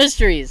unsolved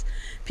mysteries.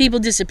 People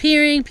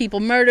disappearing, people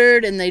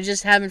murdered, and they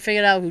just haven't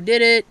figured out who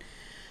did it.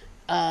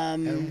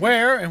 And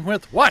where and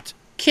with what?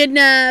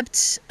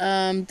 Kidnapped.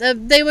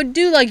 They would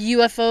do like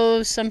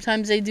UFOs.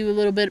 Sometimes they do a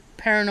little bit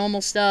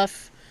paranormal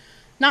stuff.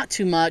 Not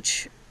too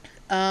much.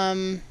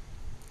 But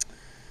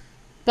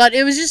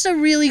it was just a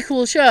really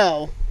cool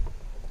show.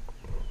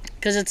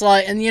 Because it's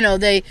like, and you know,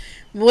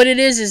 what it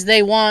is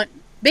they want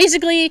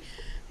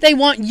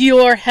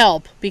your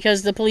help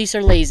because the police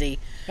are lazy.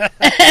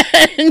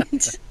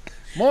 And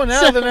more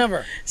now than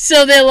ever.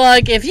 So they're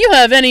like, if you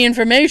have any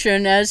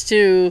information as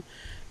to,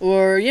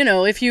 or, you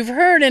know, if you've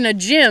heard in a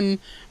gym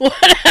what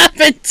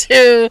happened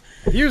to...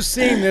 You've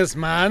seen this,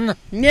 man.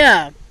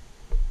 Yeah.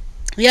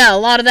 Yeah, a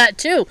lot of that,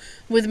 too.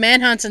 With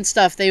manhunts and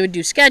stuff, they would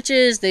do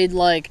sketches. They'd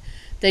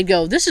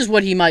go, this is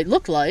what he might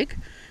look like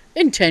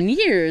in 10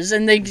 years.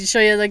 And they'd show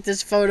you, like,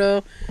 this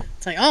photo.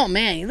 It's like, oh,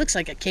 man, he looks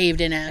like a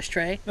caved-in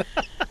ashtray.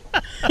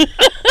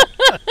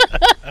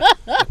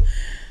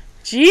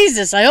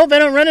 Jesus, I hope I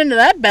don't run into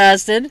that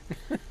bastard.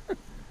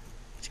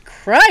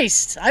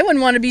 Christ, I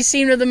wouldn't want to be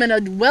seen with him in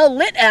a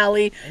well-lit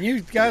alley. And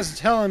you guys are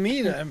telling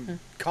me that I'm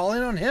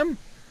calling on him?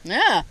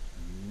 Yeah.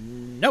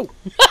 No.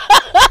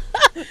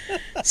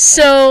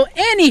 So,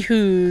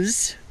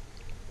 anywho's,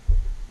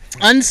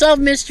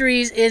 Unsolved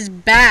Mysteries is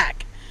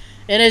back.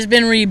 It has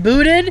been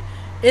rebooted.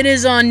 It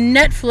is on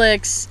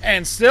Netflix.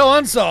 And still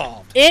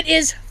unsolved. It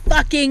is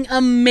fucking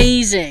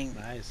amazing.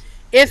 Nice.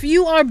 If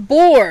you are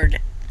bored,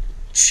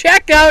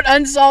 check out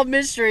Unsolved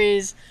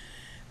Mysteries.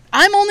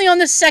 I'm only on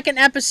the second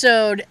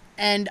episode,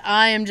 and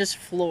I am just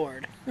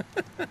floored.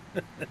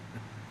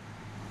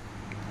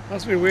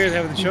 Must be weird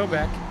having the show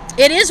back.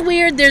 It is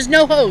weird. There's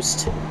no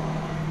host.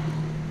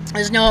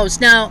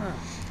 Now,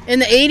 in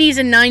the 80s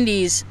and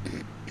 90s,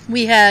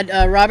 we had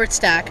Robert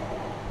Stack,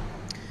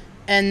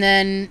 and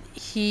then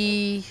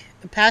he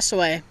passed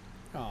away.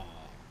 Aww.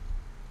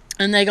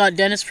 And they got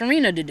Dennis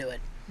Farina to do it.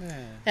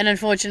 Yeah. And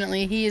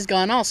unfortunately, he is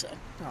gone also.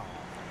 Aww.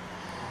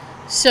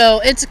 So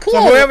it's cool.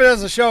 So whoever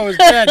does the show is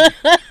dead.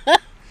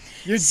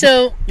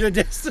 You're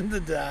destined to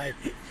die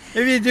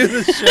if you do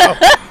this show.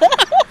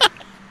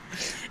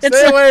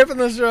 Stay away from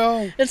the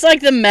show. It's like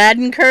the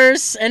Madden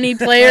curse. Any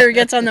player who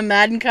gets on the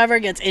Madden cover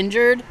gets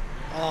injured.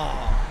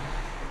 Oh.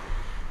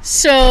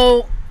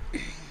 So,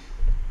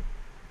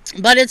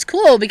 but it's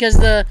cool because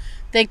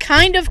they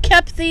kind of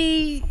kept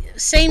the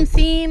same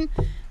theme.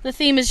 The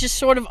theme is just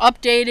sort of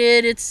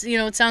updated. It's, you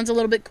know, it sounds a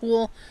little bit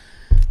cool.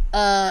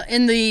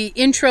 In the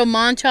intro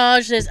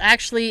montage, there's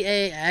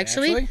actually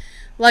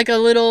like a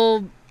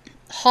little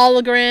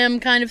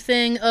hologram kind of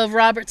thing of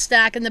Robert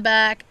Stack in the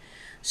back.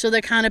 So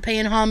they're kind of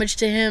paying homage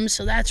to him.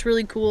 So that's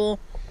really cool.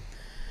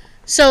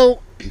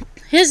 So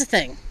here's the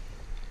thing.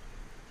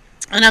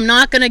 And I'm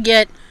not going to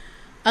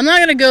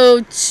go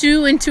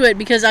too into it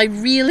because I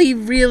really,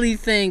 really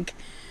think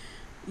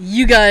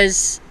you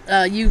guys,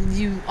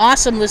 you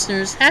awesome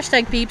listeners,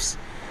 #peeps,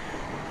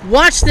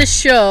 watch this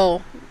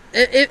show.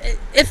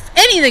 If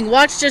anything,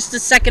 watch just the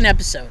second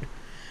episode.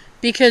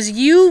 Because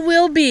you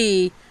will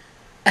be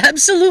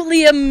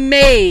absolutely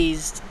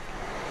amazed.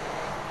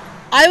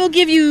 I will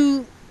give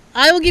you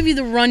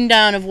the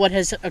rundown of what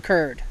has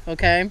occurred,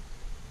 okay?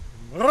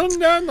 Run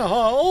down the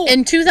hall.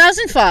 In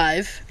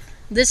 2005,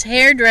 this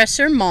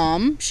hairdresser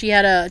mom, she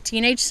had a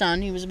teenage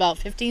son. He was about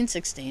 15,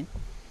 16.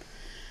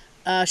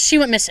 She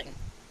went missing,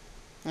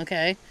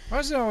 okay? Why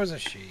is it always a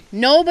she?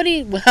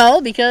 Nobody,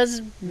 well,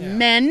 because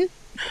men.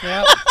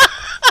 Yeah.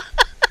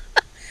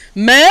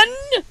 Men.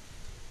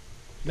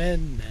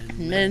 Men.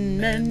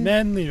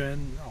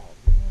 Oh.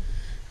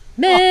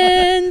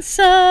 Men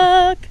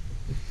suck.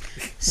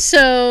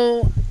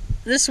 So,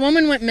 this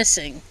woman went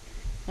missing,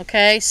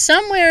 okay?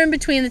 Somewhere in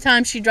between the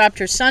time she dropped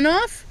her son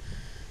off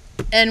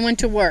and went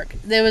to work.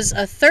 There was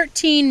a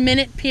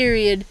 13-minute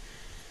period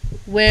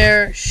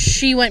where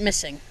she went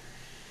missing.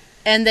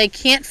 And they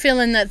can't fill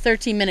in that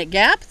 13-minute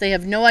gap. They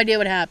have no idea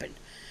what happened.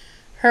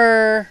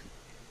 Her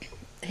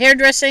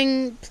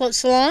hairdressing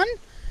salon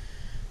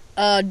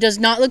does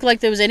not look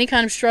like there was any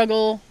kind of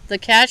struggle. The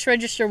cash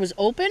register was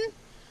open.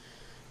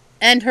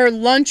 And her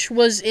lunch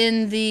was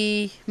in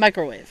the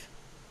microwave.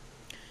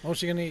 What's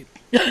she gonna eat?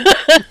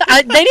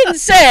 They didn't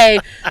say,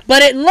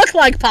 but it looked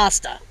like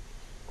pasta.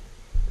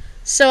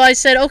 So I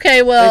said,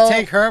 okay, well... They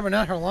take her, but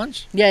not her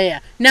lunch? Yeah.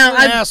 Now,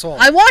 What an asshole.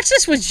 I watched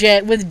this with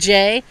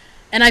Jay,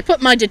 and I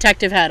put my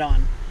detective hat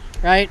on,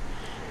 right?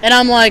 And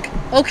I'm like,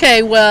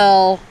 okay,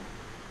 well,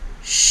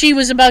 she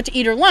was about to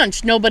eat her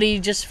lunch. Nobody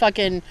just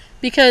fucking...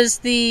 Because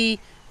the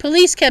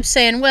police kept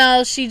saying,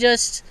 well, she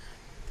just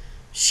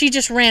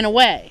ran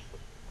away.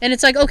 And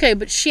it's like, okay,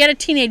 but she had a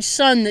teenage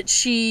son that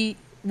she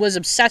was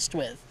obsessed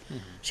with. Mm-hmm.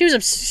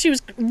 She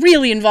was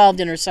really involved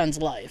in her son's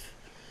life.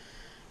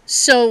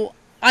 So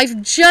I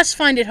just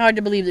find it hard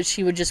to believe that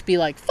she would just be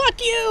like,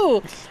 fuck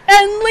you,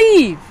 and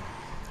leave.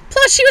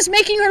 Plus, she was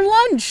making her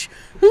lunch.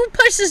 Who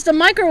pushes the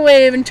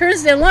microwave and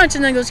turns their lunch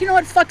and then goes, you know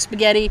what, fuck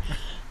spaghetti.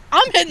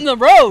 I'm hitting the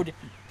road.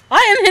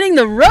 I am hitting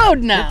the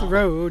road now. Hit the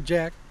road,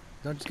 Jack.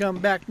 Don't you come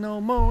back no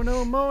more,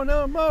 no more,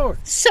 no more.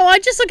 So I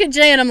just look at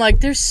Jay and I'm like,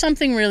 there's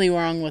something really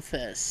wrong with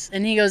this.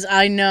 And he goes,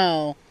 I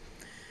know.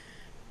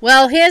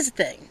 Well, here's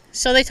the thing.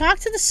 So they talk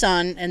to the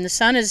son, and the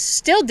son is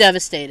still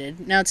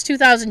devastated. Now it's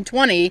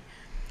 2020,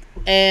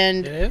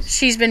 and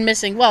she's been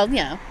missing. Well,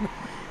 yeah.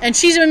 And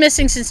she's been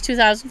missing since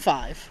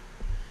 2005.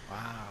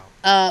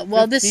 Wow.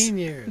 Well, 15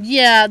 years.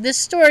 Yeah, this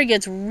story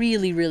gets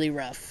really, really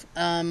rough.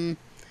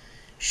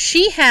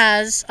 She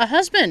has a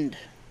husband.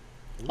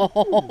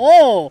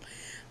 Oh,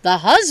 the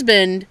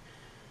husband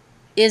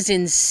is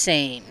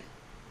insane.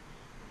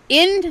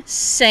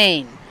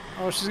 Insane.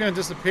 Oh, she's going to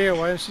disappear.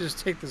 Why didn't she just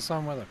take the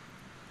son with her?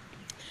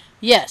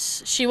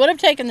 Yes, she would have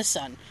taken the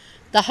son.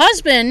 The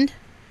husband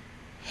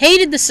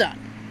hated the son.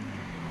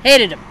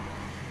 Hated him.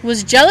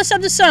 Was jealous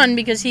of the son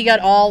because he got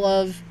all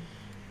of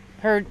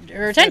her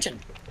attention.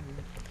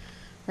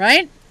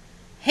 Right?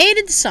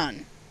 Hated the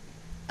son.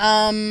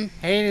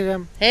 Hated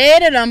him.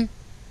 Hated him.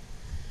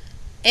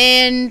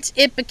 And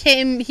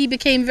he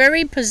became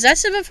very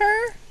possessive of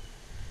her.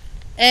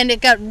 And it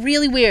got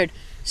really weird.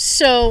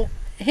 So,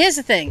 here's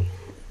the thing.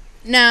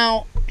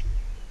 Now,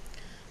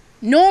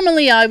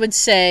 normally I would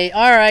say,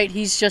 alright,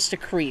 he's just a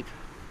creep.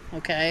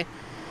 Okay?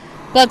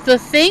 But the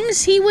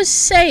things he was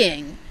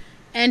saying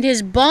and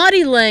his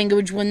body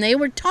language when they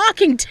were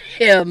talking to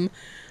him,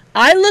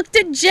 I looked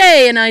at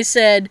Jay and I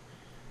said,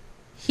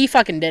 he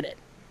fucking did it.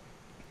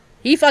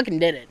 He fucking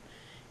did it.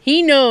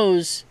 He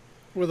knows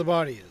where the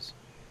body is.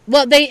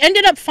 Well, they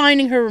ended up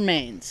finding her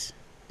remains.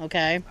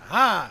 Okay?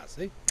 Ah,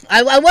 see?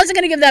 I wasn't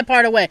going to give that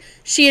part away.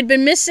 She had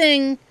been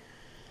missing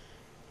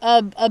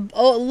a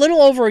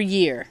little over a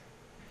year.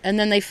 And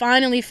then they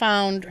finally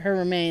found her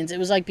remains. It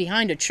was like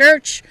behind a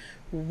church,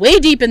 way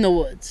deep in the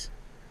woods.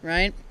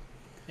 Right?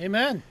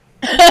 Amen.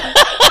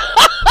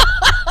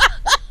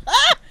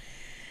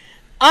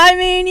 I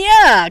mean,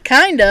 yeah,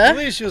 kinda. At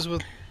least she was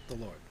with the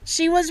Lord.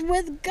 She was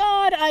with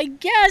God, I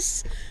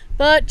guess.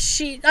 But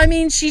here's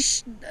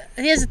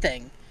the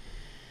thing.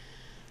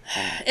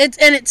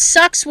 It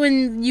sucks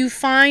when you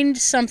find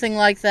something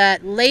like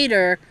that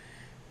later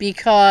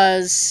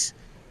because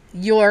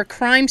your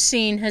crime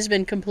scene has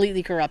been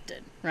completely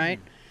corrupted, right?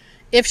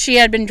 If she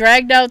had been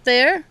dragged out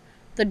there,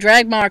 the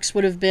drag marks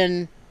would have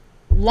been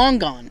long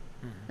gone,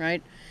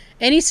 right?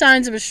 Any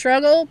signs of a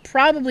struggle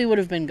probably would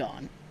have been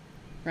gone,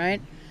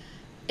 right?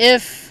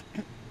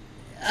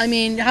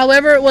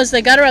 However it was,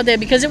 they got her out there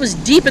because it was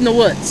deep in the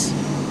woods,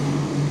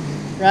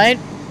 right?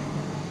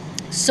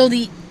 So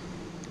the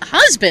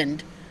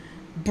husband,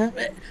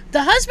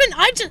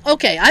 I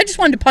just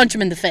wanted to punch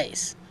him in the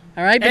face,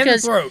 all right?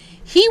 Because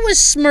he was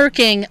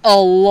smirking a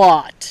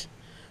lot.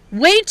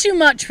 Way too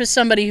much for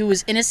somebody who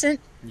was innocent.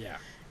 Yeah.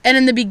 And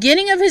in the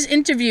beginning of his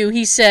interview,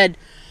 he said,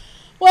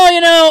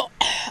 well,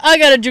 I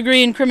got a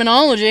degree in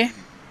criminology.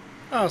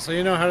 Oh, so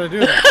you know how to do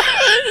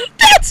that.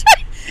 That's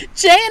right.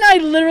 Jay and I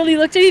literally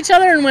looked at each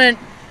other and went,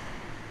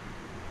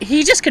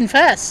 he just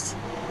confessed.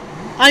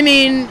 I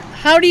mean,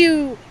 how do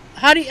you,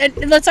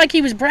 it looks like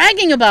he was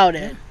bragging about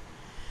it.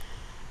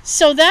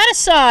 So that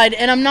aside,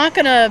 and I'm not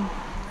going to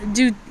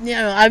do,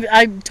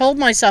 I told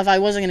myself I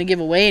wasn't going to give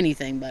away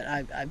anything, but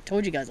I've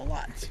told you guys a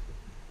lot.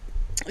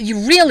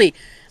 You really,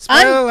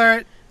 spoiler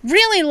alert.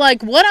 Really,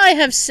 like, what I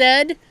have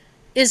said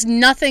is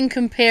nothing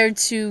compared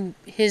to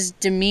his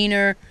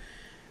demeanor.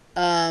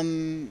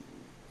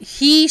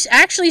 He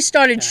actually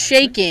started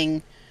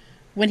shaking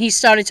when he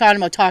started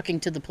talking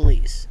to the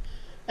police.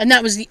 And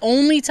that was the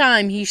only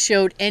time he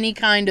showed any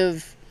kind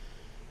of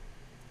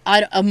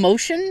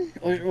emotion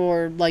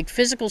or like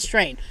physical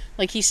strain.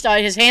 Like his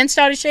hands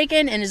started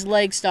shaking and his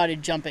legs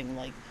started jumping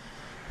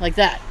like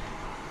that.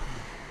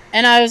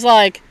 And I was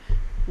like,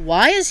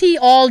 why is he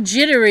all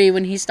jittery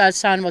when he starts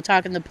talking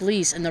to the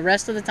police and the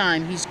rest of the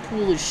time he's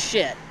cool as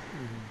shit?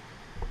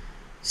 Mm-hmm.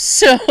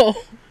 So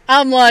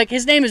I'm like,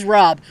 his name is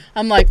Rob.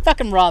 I'm like,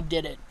 fucking Rob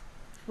did it.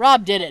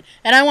 Rob did it.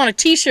 And I want a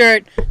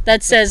t-shirt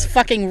that says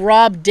fucking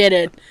Rob did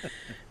it.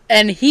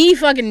 And he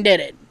fucking did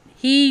it.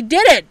 He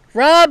did it.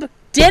 Rob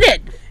did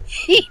it.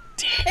 He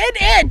did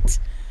it.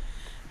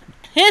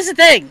 Here's the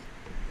thing.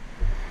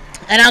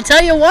 And I'll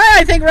tell you why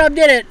I think Rob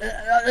did it.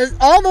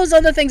 All those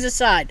other things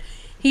aside.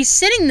 He's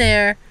sitting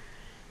there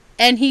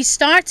and he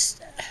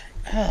starts...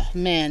 Oh,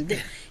 man.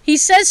 He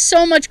says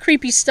so much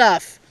creepy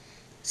stuff.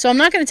 So I'm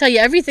not going to tell you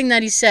everything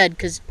that he said,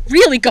 because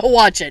really go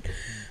watch it.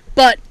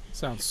 But...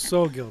 Sounds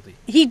so guilty.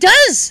 He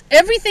does.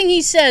 Everything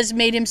he says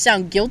made him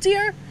sound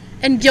guiltier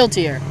and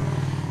guiltier.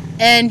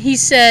 And he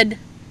said,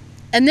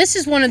 and this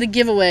is one of the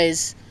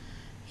giveaways.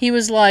 He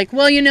was like,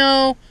 well, you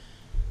know,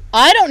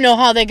 I don't know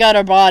how they got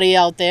her body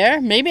out there.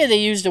 Maybe they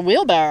used a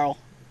wheelbarrow.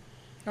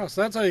 Oh,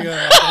 so that's how you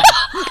got it out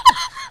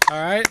there.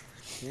 All right.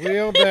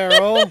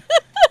 Wheelbarrow.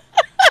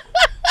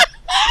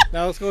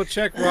 Now let's go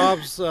check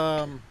Rob's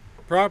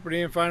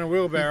property and find a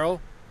wheelbarrow.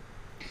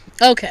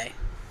 Okay.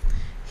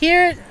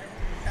 Here,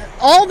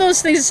 all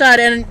those things aside,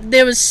 and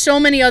there was so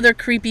many other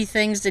creepy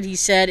things that he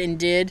said and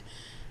did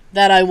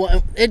that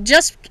it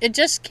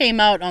just came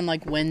out on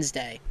like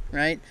Wednesday,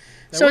 right?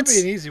 That so would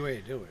it's be an easy way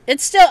to do it.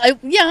 it's still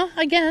yeah,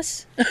 I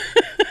guess.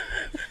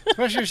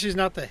 Especially if she's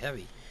not that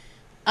heavy.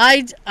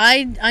 I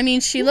mean,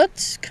 she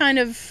looked kind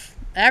of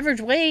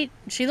average weight.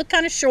 She looked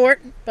kind of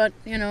short, but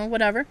you know,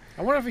 whatever.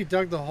 I wonder if he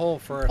dug the hole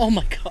first. Oh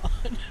my god.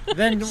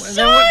 Then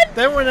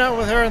went out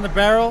with her in the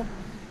barrel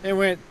and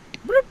went.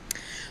 Bloop.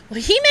 Well,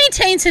 he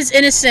maintains his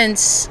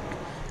innocence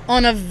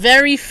on a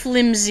very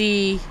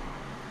flimsy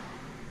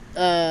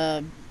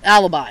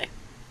alibi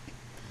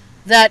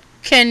that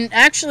can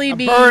actually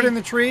be. A bird in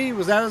the tree?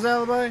 Was that his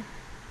alibi?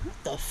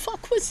 What the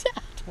fuck was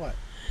that? What?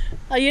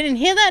 Oh, you didn't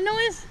hear that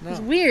noise? No. It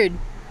was weird.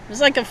 It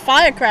was like a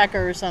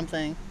firecracker or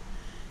something.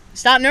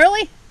 Starting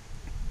early?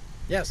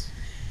 Yes.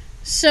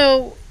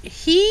 So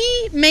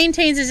he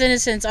maintains his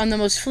innocence on the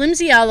most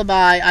flimsy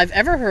alibi I've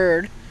ever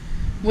heard,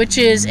 which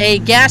is a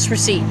gas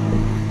receipt.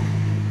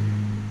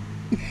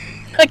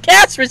 A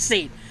gas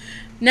receipt.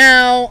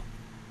 Now,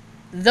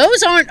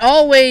 those aren't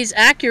always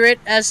accurate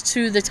as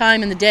to the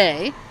time and the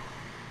day.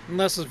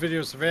 Unless there's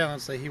video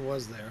surveillance that he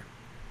was there.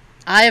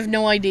 I have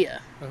no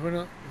idea. But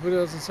who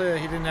doesn't say that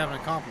he didn't have an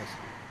accomplice?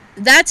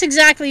 That's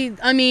exactly,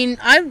 I mean,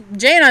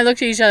 Jay and I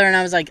looked at each other and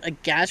I was like, a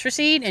gas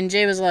receipt? And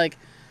Jay was like,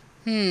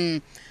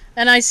 And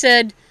I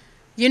said,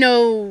 you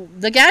know,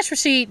 the gas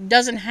receipt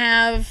doesn't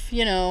have,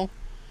 you know,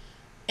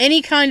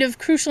 any kind of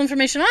crucial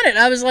information on it.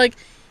 I was like,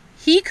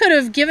 he could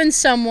have given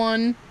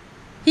someone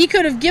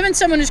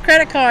his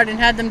credit card and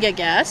had them get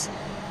gas.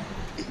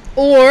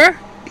 Or,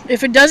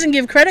 if it doesn't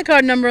give credit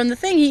card number on the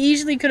thing, he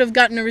easily could have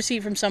gotten a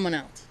receipt from someone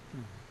else.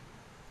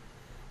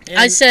 And,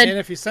 I said... And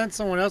if he sent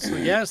someone else to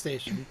the gas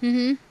station,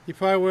 Mm-hmm. he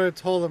probably would have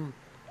told them,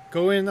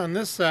 go in on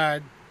this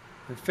side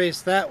and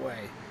face that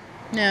way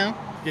No.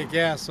 to get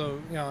gas.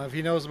 So, you know, if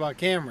he knows about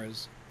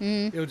cameras,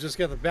 Mm-hmm. he'll just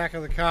get the back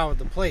of the car with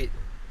the plate.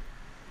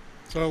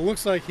 So it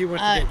looks like he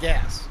went to get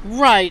gas.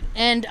 Right,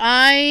 and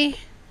I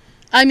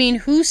mean,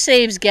 who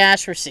saves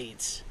gas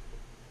receipts?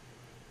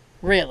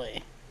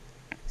 Really?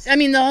 I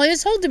mean,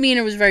 his whole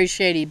demeanor was very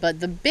shady, but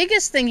the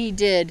biggest thing he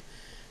did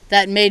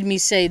that made me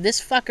say,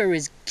 this fucker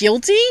is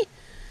guilty,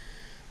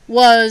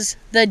 was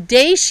the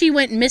day she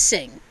went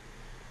missing.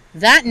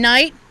 That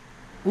night,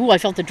 ooh, I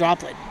felt the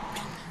droplet.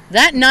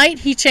 That night,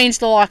 he changed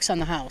the locks on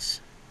the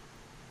house.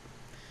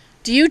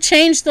 Do you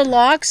change the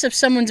locks if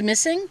someone's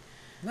missing?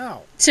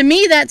 No. To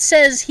me, that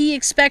says he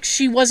expects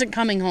she wasn't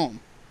coming home.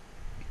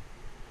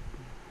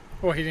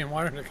 Well, he didn't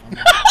want her to come.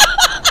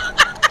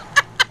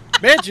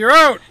 Bitch, you're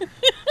out.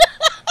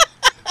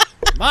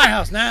 My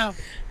house now.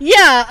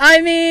 Yeah,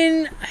 I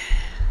mean,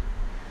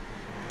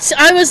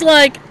 I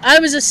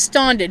was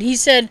astounded. He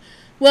said,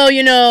 well,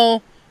 you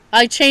know,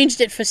 I changed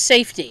it for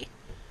safety.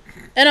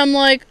 And I'm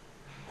like,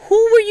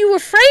 who were you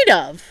afraid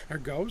of? Her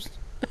ghost?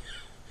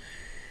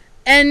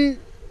 And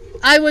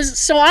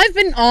I've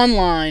been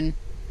online.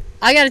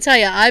 I gotta tell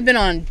you, I've been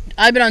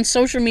on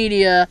social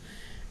media,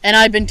 and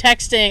I've been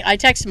texting. I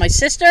texted my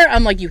sister.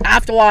 I'm like, you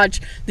have to watch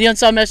the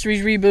Unsolved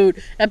Mysteries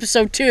reboot,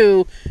 episode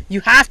 2.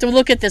 You have to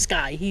look at this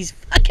guy. He's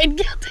fucking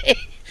guilty.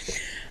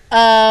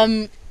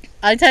 I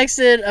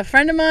texted a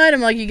friend of mine.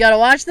 I'm like, you gotta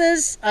watch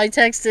this. I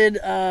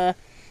texted.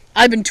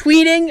 I've been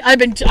tweeting.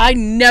 I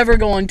never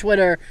go on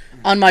Twitter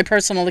on my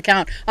personal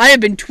account. I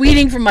have been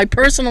tweeting from my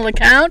personal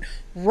account.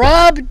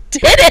 Rob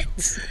did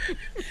it.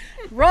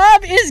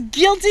 Rob is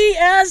guilty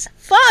as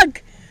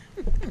fuck.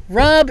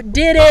 Rob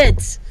did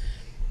it.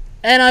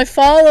 And I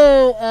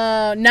follow,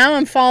 now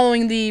I'm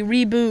following the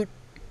reboot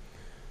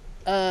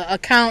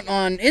account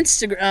on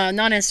Instagram,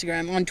 not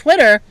Instagram, on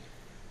Twitter.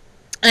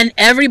 And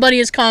everybody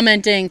is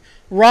commenting,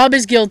 Rob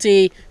is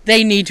guilty,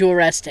 they need to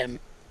arrest him.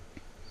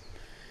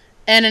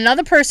 And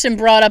another person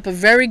brought up a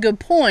very good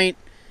point.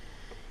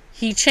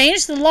 He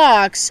changed the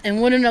locks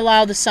and wouldn't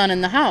allow the son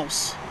in the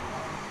house.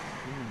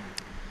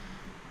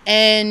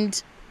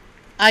 And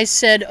I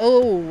said,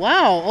 oh,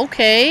 wow,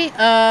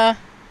 okay.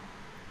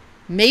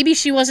 Maybe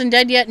she wasn't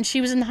dead yet and she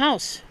was in the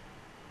house.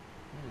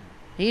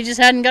 He just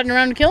hadn't gotten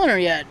around to killing her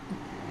yet.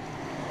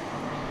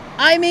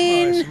 I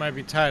mean... she might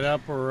be tied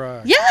up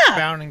or yeah,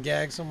 bound and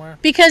gagged somewhere.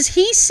 Because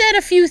he said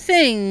a few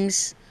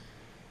things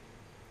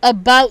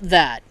about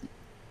that.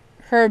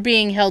 Her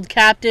being held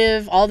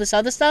captive, all this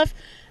other stuff.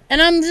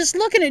 And I'm just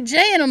looking at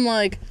Jay and I'm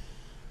like,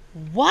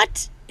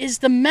 what is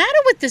the matter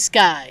with this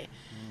guy?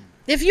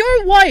 If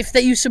your wife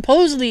that you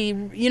supposedly,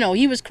 you know,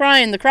 he was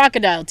crying the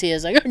crocodile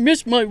tears, like, I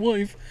miss my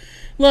wife.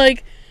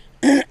 Like,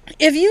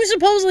 if you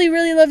supposedly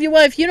really love your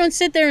wife, you don't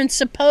sit there and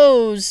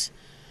suppose,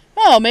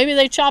 oh, maybe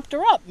they chopped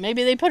her up.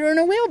 Maybe they put her in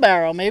a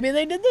wheelbarrow. Maybe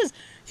they did this.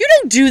 You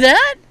don't do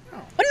that. A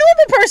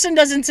normal person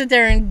doesn't sit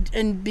there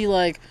and be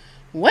like,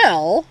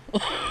 well,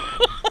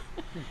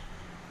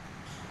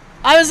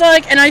 I was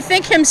like, and I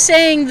think him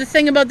saying the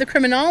thing about the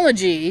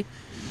criminology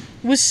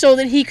was so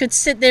that he could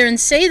sit there and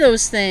say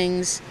those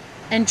things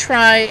and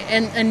try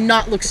and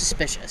not look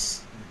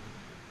suspicious.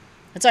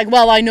 It's like,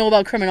 well, I know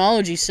about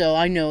criminology, so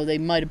I know they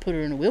might have put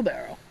her in a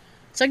wheelbarrow.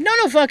 It's like, no,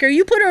 fucker,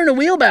 you put her in a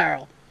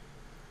wheelbarrow.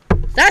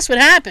 That's what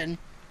happened.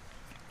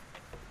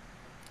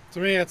 To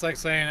me, it's like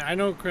saying, I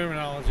know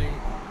criminology.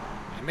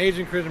 I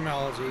major in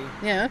criminology.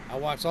 Yeah. I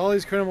watch all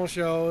these criminal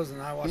shows,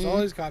 and I watch all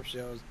these cop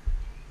shows.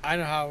 I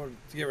know how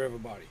to get rid of a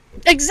body.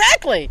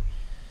 Exactly.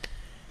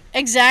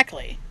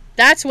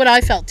 That's what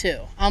I felt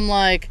too. I'm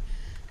like,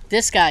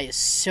 this guy is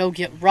so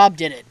guilty. Rob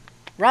did it.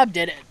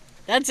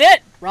 That's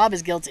it. Rob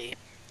is guilty.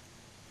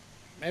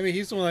 Maybe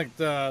he's the one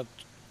that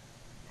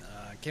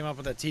came up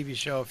with that TV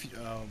show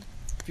a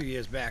few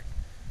years back,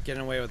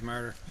 Getting Away with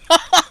Murder.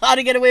 How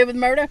to Get Away with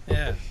Murder?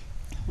 Yeah.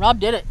 Rob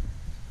did it.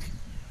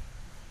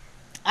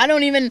 I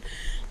don't even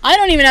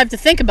have to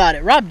think about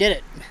it. Rob did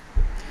it.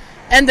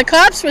 And the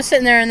cops were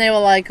sitting there and they were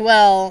like,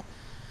 well,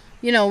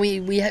 you know,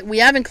 we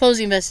haven't closed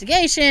the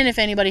investigation. If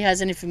anybody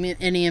has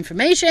any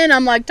information,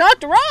 I'm like, talk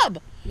to Rob.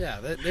 Yeah,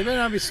 they may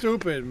not be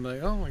stupid. I'm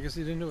like, oh, I guess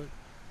he didn't do it.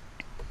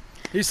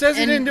 He says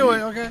he didn't do it,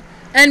 okay.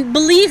 And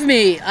believe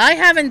me, I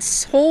haven't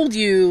told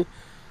you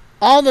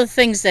all the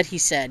things that he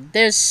said.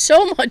 There's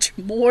so much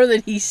more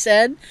that he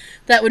said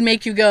that would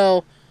make you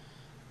go,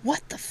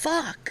 what the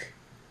fuck?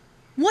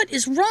 What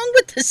is wrong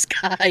with this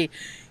guy?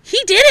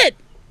 He did it.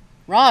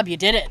 Rob, you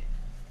did it.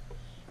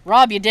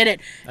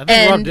 I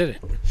think Rob did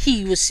it.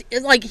 He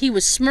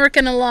was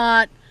smirking a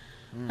lot.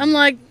 I'm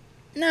like,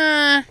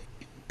 nah,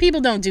 people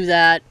don't do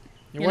that.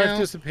 Your wife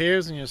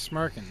disappears and you're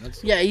smirking.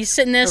 Yeah, he's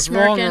sitting there that's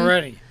smirking. Wrong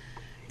already.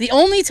 The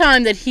only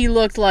time that he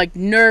looked like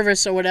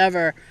nervous or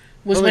whatever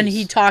was when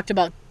he talked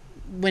about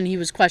when he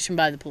was questioned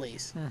by the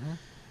police. Mm-hmm.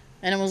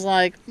 And it was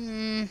like,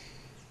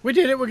 we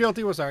did it. We're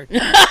guilty. We're sorry.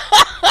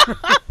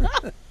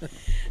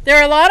 There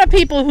are a lot of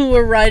people who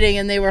were writing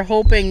and they were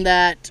hoping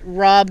that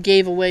Rob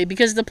gave away,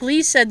 because the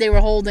police said they were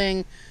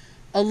holding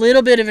a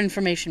little bit of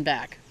information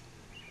back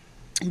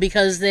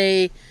because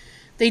they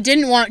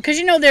didn't want, because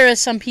you know there are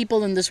some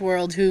people in this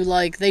world who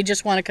like they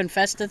just want to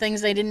confess to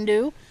things they didn't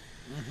do.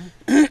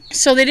 Mm-hmm.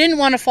 So they didn't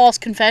want a false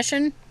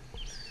confession,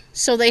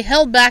 so they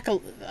held back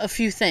a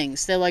few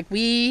things. They're like,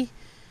 we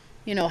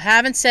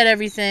haven't said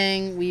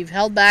everything, we've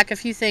held back a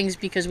few things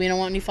because we don't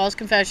want any false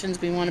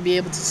confessions. We want to be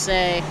able to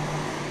say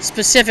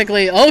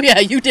specifically, oh yeah,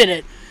 you did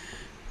it.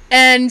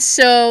 And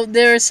so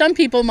there are some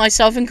people,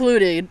 myself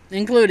included,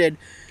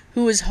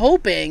 who is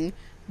hoping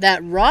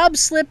that Rob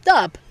slipped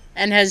up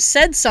and has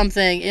said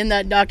something in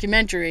that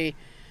documentary,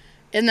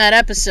 in that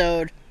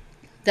episode,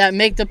 that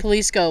make the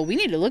police go, we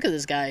need to look at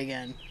this guy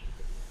again.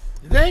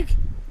 You think?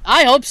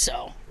 I hope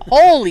so.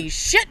 Holy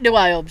shit, do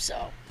I hope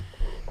so.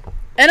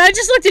 And I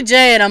just looked at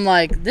Jay and I'm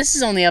like, this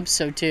is only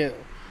episode 2.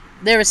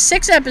 There are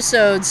 6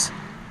 episodes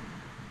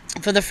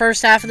for the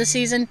first half of the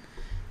season.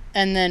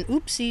 And then,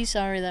 oopsie,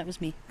 sorry, that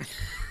was me.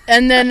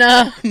 And then,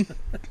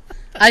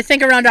 I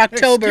think around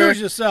October.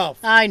 Excuse yourself.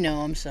 I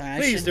know, I'm sorry.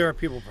 Please, there are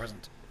people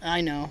present.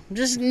 I know.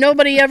 Just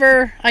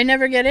I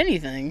never get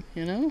anything,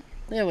 you know?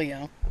 There we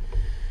go.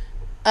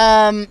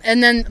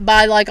 And then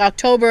by like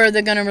October,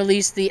 they're going to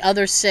release the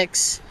other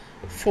 6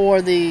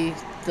 for the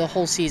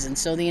whole season.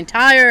 So the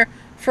entire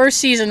first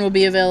season will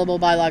be available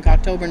by like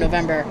October,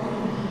 November.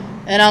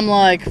 And I'm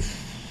like,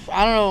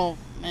 I don't know,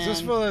 man. Is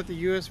this for like the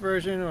US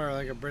version or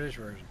like a British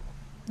version?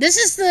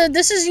 This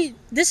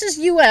is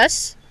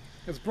US.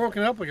 It's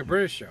broken up like a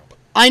British show.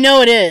 I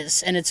know it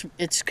is, and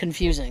it's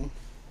confusing.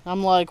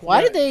 I'm like,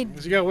 why did they?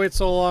 Because you gotta wait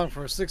so long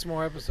for 6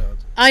 more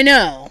episodes. I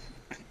know,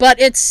 but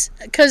it's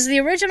because the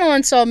original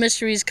Unsolved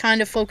Mysteries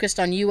kind of focused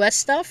on US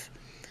stuff,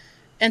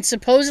 and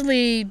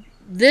supposedly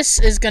this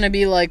is going to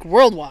be like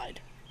worldwide.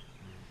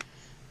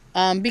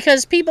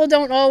 Because people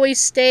don't always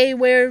stay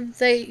where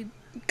they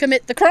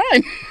commit the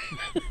crime.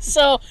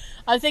 So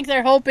I think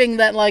they're hoping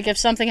that like if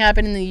something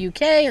happened in the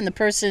UK and the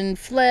person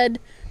fled,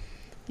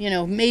 you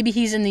know, maybe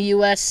he's in the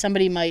US,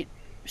 somebody might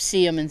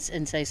see him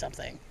and say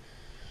something.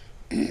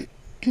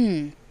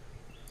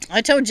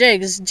 I told Jay,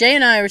 because Jay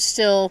and I are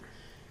still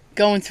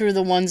going through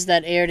the ones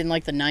that aired in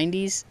like the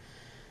 90s.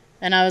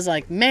 And I was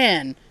like,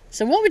 man,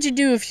 so what would you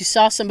do if you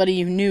saw somebody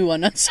you knew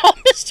on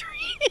Unsolved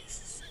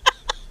Mysteries?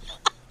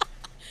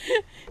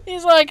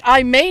 He's like,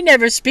 I may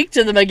never speak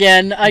to them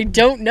again. I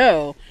don't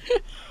know.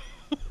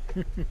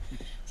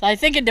 So I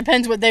think it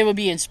depends what they were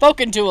being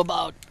spoken to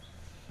about.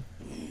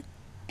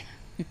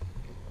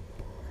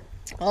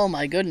 Oh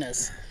my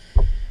goodness.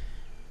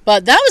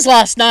 But that was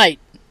last night.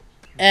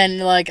 And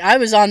like I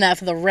was on that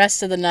for the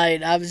rest of the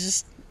night. I was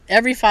just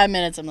every 5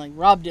 minutes I'm like,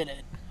 Rob did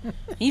it.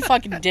 He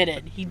fucking did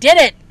it. He did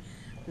it.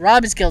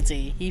 Rob is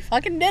guilty. He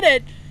fucking did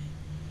it.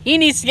 He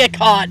needs to get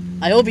caught.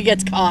 I hope he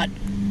gets caught.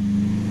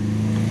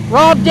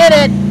 Rob did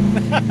it.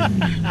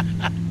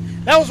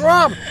 That was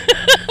Rob.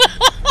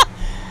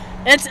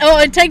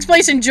 It takes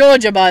place in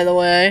Georgia, by the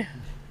way.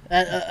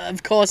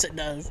 Of course it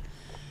does.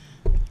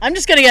 I'm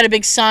just gonna get a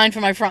big sign for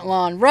my front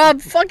lawn.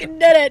 Rob fucking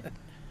did it.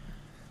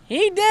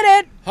 He did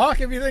it.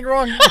 Hawk, if you think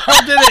wrong,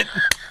 Rob did it.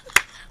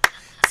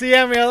 See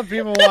how many other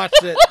people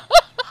watched it.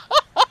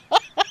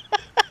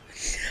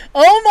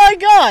 Oh my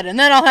God. And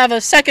then I'll have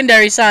a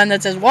secondary sign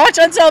that says, Watch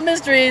Unsolved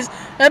Mysteries,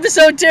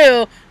 Episode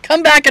 2,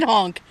 come back and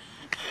honk.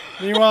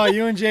 Meanwhile,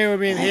 you and Jay would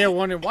be in here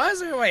wondering, why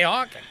is everybody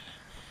honking?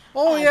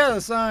 Oh, yeah,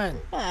 the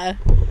sign.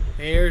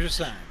 Here's your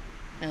sign.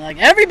 And like,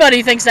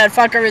 everybody thinks that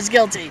fucker is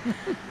guilty.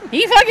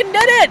 He fucking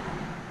did it.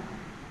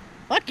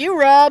 Fuck you,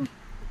 Rob.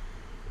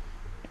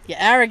 You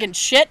arrogant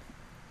shit.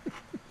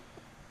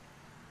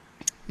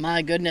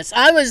 My goodness.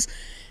 I was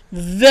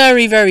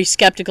very, very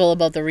skeptical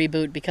about the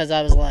reboot because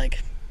I was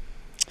like,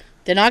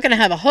 they're not going to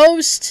have a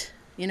host.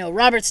 You know,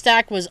 Robert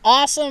Stack was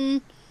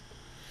awesome.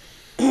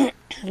 A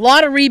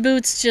lot of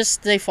reboots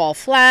just, they fall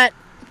flat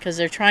because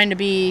they're trying to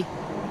be,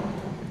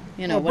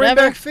 you know, bring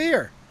whatever. back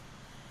Fear.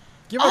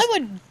 Give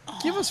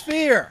us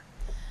Fear.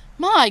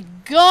 My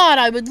God,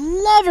 I would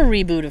love a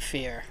reboot of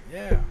Fear.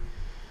 Yeah.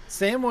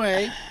 Same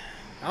way.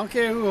 I don't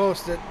care who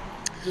hosts it.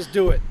 Just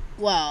do it.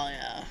 Well,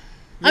 yeah.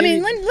 I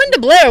mean, Linda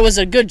Blair was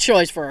a good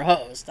choice for a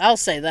host. I'll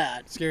say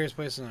that. Scariest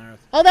Places on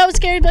Earth. Oh, that was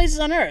Scary Places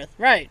on Earth.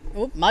 Right.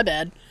 Oh, my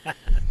bad.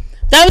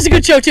 That was a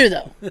good show, too,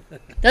 though.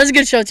 That was a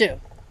good show, too.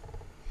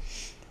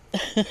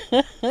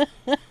 But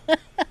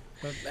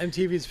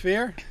MTV's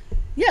Fear?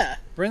 Yeah.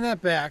 Bring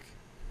that back.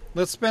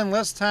 Let's spend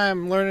less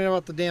time learning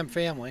about the damn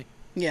family.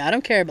 Yeah, I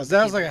don't care about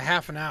That was like a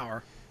half an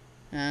hour.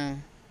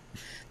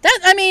 That,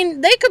 I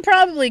mean, they could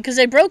probably, because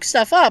they broke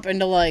stuff up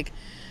into, like,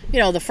 you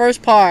know, the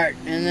first part,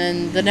 and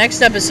then the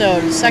next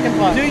episode, the second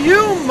part. Do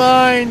you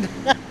mind?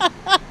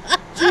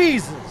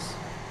 Jesus.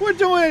 We're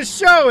doing a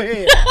show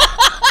here.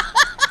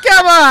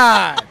 Come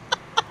on.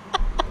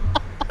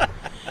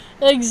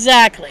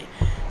 Exactly.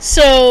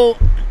 So,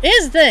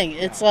 here's the thing.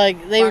 It's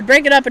like, they would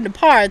break it up into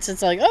parts.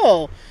 It's like,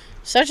 oh,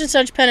 such and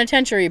such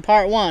penitentiary,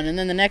 part 1, and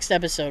then the next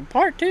episode,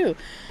 part 2.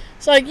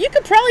 It's like, you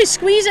could probably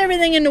squeeze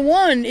everything into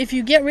one if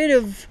you get rid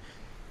of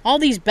all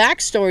these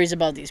backstories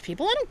about these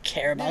people. I don't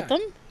care about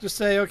them. Just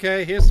say,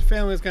 okay, here's the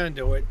family that's going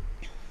to do it.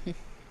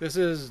 This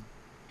is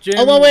Jim.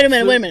 Oh, well, wait a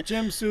minute.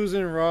 Jim,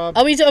 Susan, and Rob.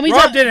 Rob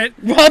did it.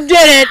 Rob did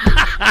it.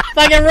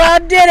 Fucking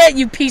Rob did it,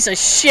 you piece of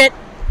shit.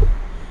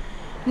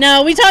 Now,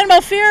 are we talking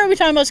about Fear or are we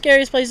talking about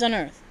Scariest Places on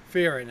Earth?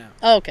 Fear right now.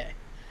 Okay.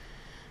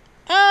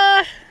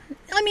 I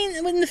mean,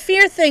 in the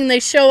Fear thing, they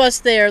show us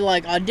their,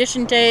 like,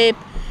 audition tape.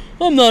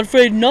 I'm not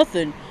afraid of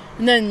nothing.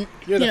 And then,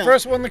 You're the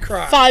first one to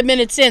cry. 5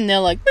 minutes in, they're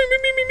like, me, me,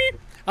 me, me, me.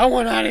 I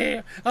want out of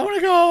here. I want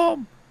to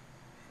go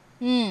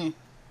home.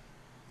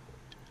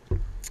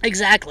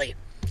 Exactly.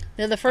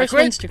 They're the first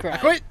ones to cry. I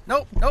quit.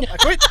 Nope, I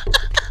quit.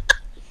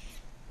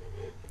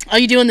 Are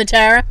you doing the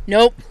Tara?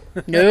 Nope.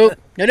 Nope.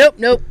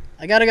 Nope.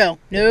 I gotta go.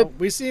 Nope.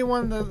 We see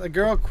one the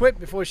girl quit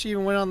before she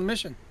even went on the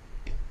mission.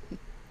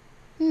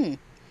 I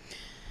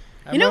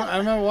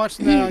remember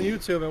watching that on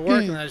YouTube at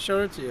work, and I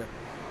showed it to you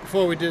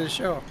before we did the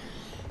show.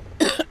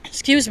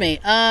 Excuse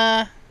me.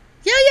 Yeah.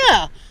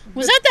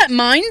 Was that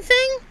mine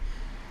thing?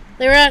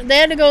 They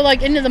had to go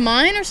like into the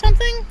mine or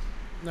something?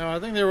 No, I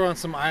think they were on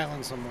some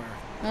island somewhere.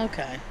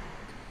 Okay.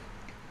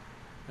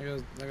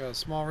 Like a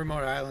small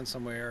remote island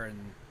somewhere, and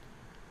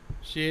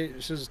she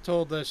was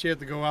told that she had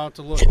to go out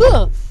to look.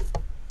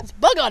 There's a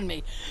bug on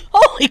me.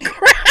 Holy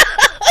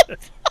crap!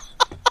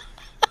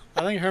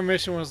 I think her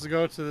mission was to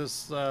go to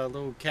this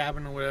little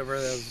cabin or whatever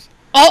that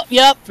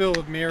was filled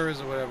with mirrors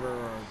or whatever,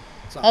 or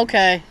something.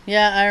 Okay,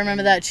 yeah, I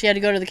remember that. She had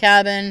to go to the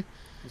cabin.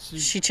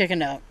 She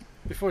chickened out.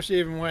 Before she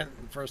even went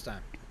the first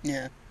time.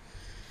 Yeah.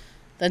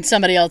 Then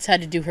somebody else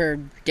had to do her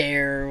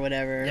dare or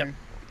whatever. Yep.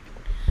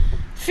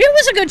 Fear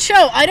was a good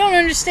show. I don't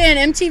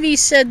understand. MTV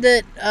said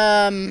that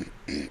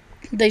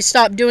they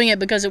stopped doing it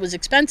because it was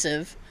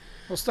expensive.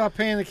 Well, stop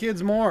paying the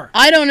kids more.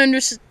 I don't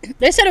understand.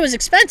 They said it was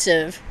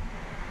expensive.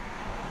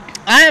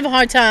 I have a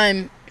hard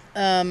time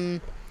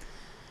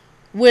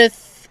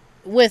with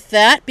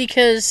that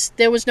because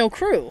there was no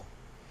crew.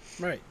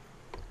 Right.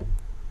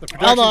 The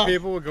production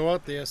people would go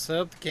out there, set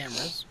up the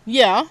cameras.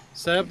 Yeah.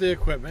 Set up the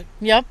equipment.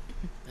 Yep.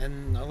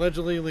 And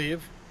allegedly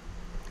leave.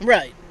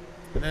 Right.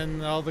 And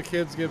then all the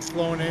kids get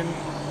flown in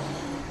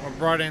or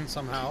brought in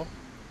somehow.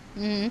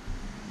 Mm-hmm.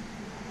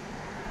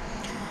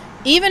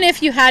 Even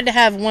if you had to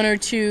have one or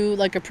two,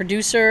 like a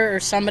producer or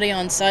somebody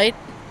on site.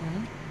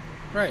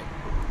 Mm-hmm. Right.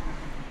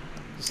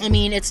 I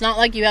mean, it's not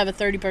like you have a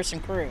 30-person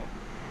crew.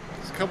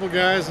 There's a couple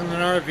guys in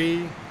an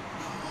RV.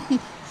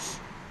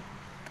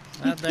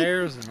 That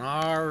there's an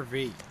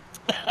RV.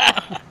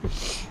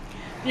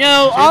 You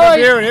know,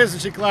 here it is,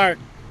 isn't she, Clark?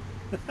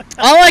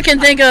 All I can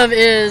think of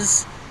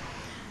is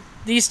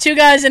these two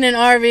guys in an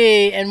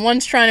RV, and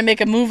one's trying to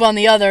make a move on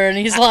the other, and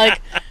he's like,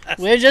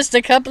 "We're just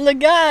a couple of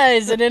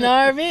guys in an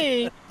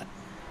RV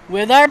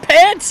with our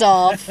pants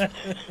off."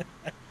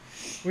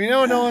 We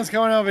know no one's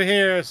coming over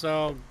here,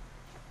 so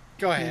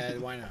go ahead.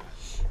 Why not?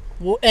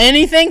 Well,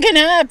 anything can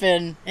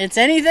happen. It's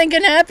Anything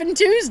Can Happen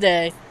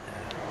Tuesday.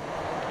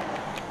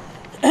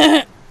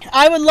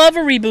 I would love a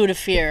reboot of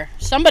Fear.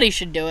 Somebody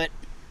should do it.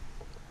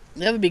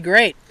 That would be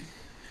great.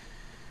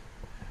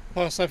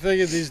 Plus, I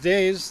figure these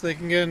days they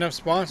can get enough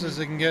sponsors,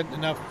 they can get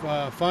enough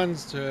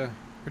funds to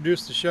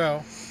produce the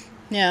show.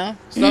 Yeah.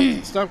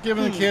 Stop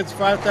giving the kids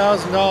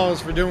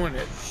 $5,000 for doing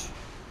it.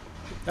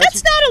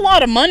 That's not a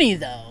lot of money,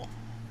 though.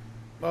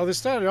 Well, they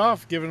started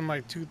off giving them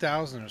like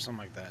 $2,000 or something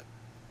like that,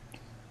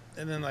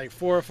 and then like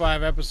 4 or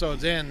 5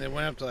 episodes in, they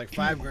went up to like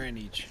 $5,000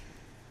 each.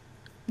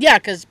 Yeah,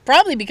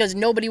 probably because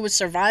nobody was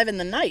surviving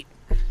the night.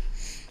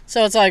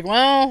 So it's like,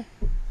 well,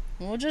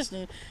 we'll just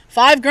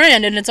 $5,000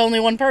 and it's only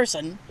one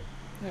person.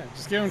 Yeah,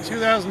 just give them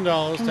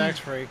 $2,000 tax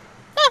free.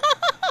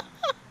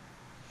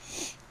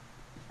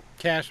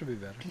 Cash would be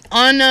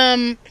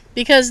better.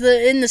 Because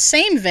in the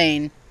same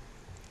vein,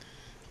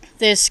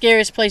 the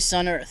scariest places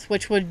on Earth,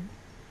 which would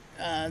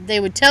they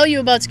would tell you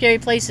about scary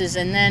places,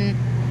 and then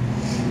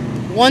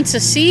once a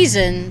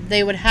season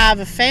they would have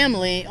a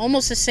family,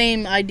 almost the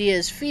same idea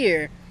as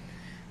Fear.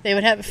 They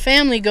would have a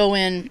family go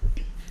in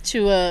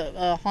to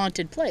a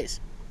haunted place,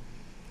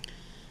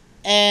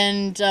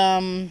 and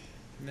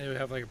they would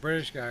have like a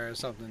British guy or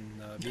something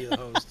be the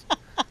host.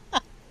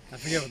 I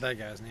forget what that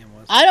guy's name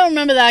was. I don't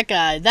remember that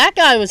guy. That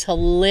guy was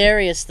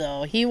hilarious,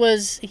 though.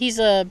 He's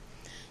a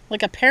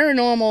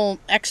paranormal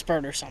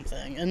expert or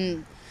something,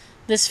 and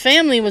this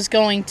family was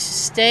going to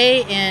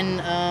stay in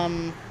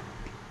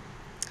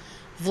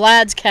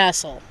Vlad's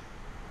castle,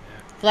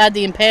 Vlad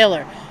the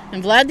Impaler,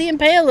 and Vlad the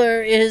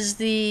Impaler is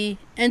the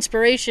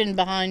inspiration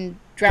behind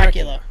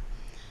Dracula.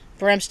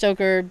 Bram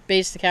Stoker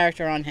based the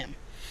character on him.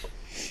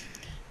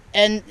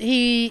 And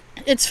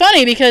it's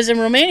funny because in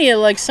Romania,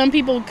 like, some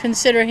people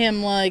consider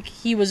him like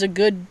he was a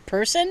good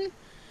person.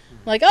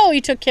 Like, oh,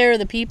 he took care of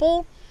the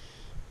people.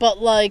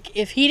 But, like,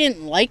 if he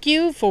didn't like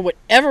you for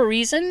whatever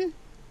reason,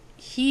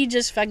 he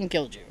just fucking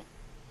killed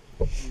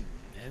you.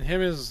 And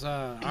him, his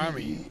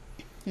army,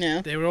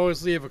 Yeah. they would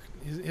always leave,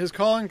 his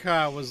calling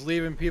card was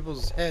leaving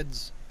people's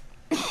heads.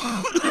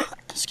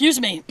 Excuse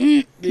me.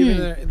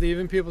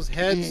 leaving people's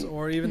heads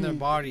or even their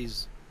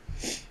bodies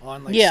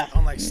on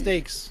like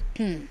stakes.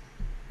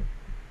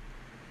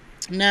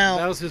 Now,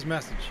 that was his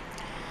message.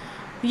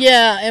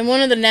 Yeah, and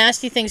one of the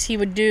nasty things he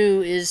would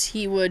do is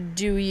he would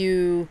do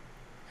you...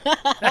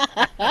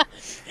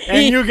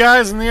 And you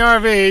guys in the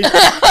RV.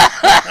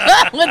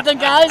 With the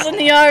guys in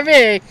the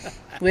RV.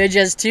 We're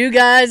just 2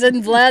 guys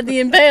and Vlad the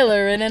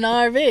Impaler in an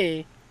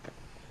RV.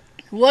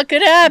 What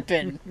could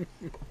happen?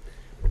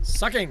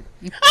 Sucking.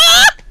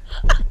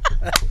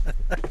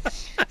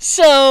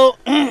 So,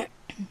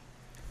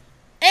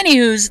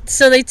 anywho,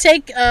 so they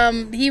take,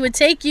 he would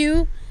take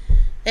you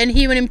and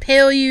he would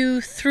impale you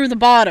through the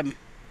bottom.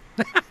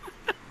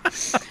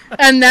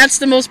 And that's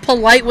the most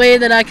polite way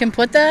that I can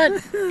put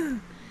that.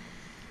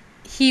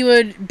 He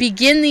would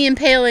begin the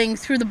impaling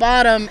through the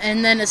bottom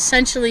and then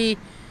essentially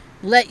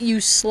let you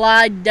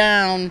slide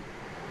down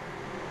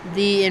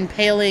the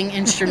impaling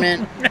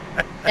instrument.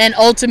 And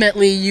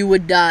ultimately you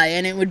would die,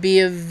 and it would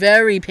be a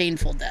very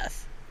painful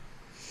death.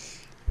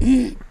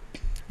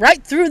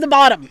 Right through the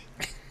bottom.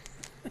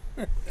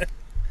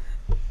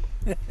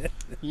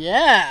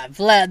 Yeah,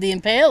 Vlad the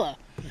Impaler.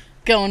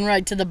 Going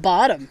right to the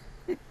bottom.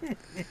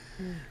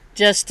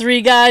 Just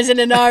 3 guys in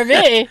an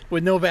RV.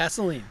 With no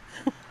Vaseline.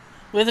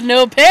 With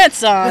no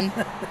pants on.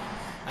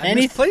 I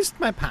misplaced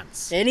my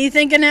pants.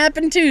 Anything can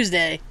happen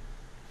Tuesday.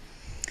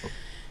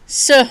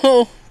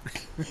 So...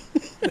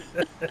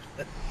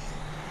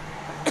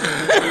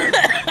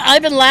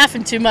 I've been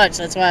laughing too much.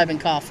 That's why I've been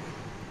coughing.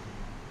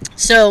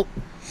 So...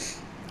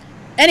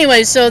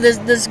 Anyway, so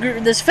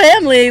this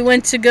family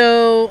went to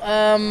go...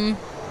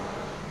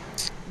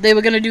 they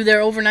were going to do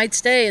their overnight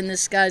stay in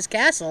this guy's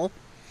castle.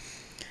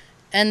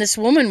 And this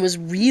woman was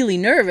really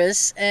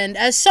nervous. And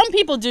as some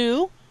people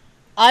do,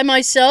 I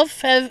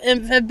myself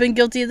have been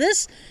guilty of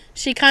this.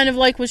 She kind of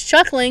like was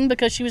chuckling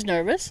because she was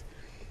nervous.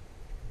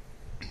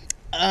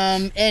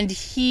 And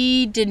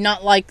he did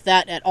not like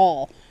that at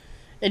all.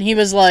 And he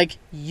was like,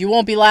 you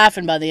won't be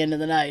laughing by the end of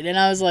the night. And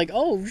I was like,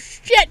 oh,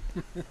 shit.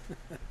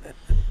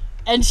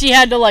 And she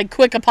had to, like,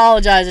 quick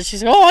apologize. And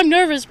she's like, oh, I'm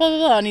nervous, blah, blah,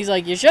 blah. And he's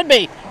like, you should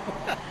be.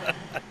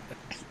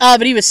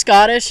 But he was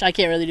Scottish. I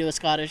can't really do a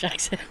Scottish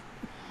accent.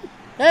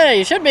 Hey,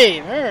 you should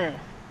be.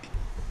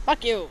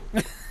 Fuck you.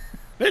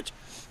 Bitch.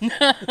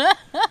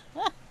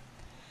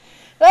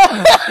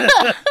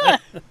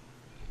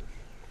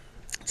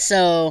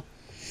 So,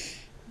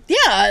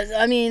 yeah,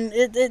 I mean,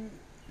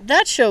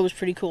 that show was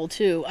pretty cool,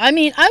 too. I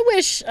mean, I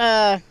wish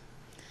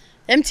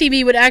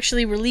MTV would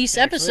actually release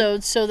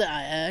episodes so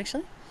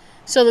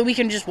that we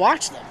can just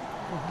watch them.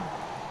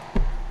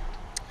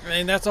 I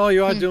mean, that's all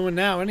you are doing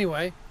now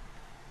anyway.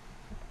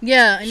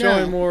 Yeah, I know.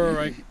 Showing more,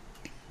 like,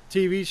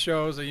 TV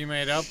shows that you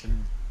made up.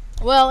 And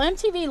well,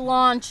 MTV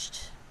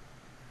launched...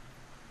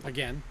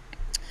 Again.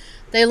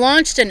 They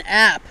launched an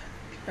app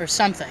or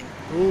something.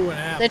 Ooh, an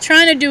app. They're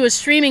trying to do a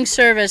streaming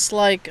service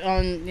like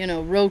on,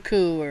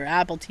 Roku or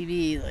Apple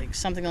TV, like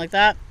something like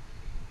that,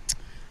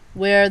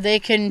 where they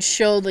can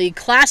show the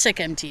classic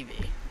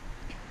MTV.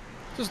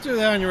 Just do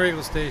that on your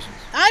regular stations.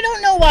 I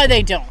don't know why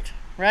they don't,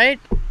 right?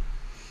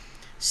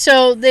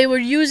 So they were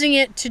using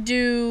it to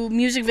do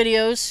music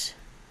videos,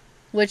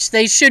 which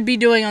they should be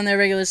doing on their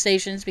regular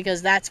stations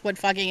because that's what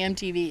fucking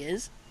MTV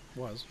is.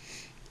 Was.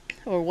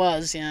 Or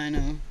was, yeah, I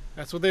know.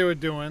 That's what they were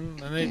doing,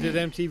 and they did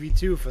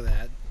MTV2 for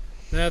that.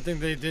 Then I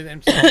think they did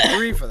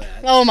MTV3 for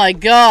that. Oh my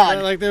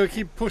God! Like they would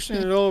keep pushing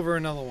it over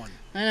another one.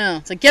 I know.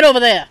 It's like, get over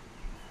there.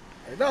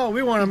 Like, no,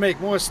 we want to make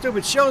more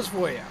stupid shows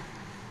for you.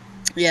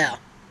 Yeah.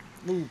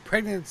 Ooh,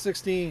 Pregnant at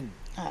 16.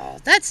 Oh,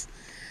 that's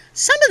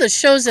some of the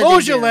shows that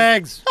Close they your do.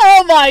 legs.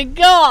 Oh my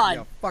God!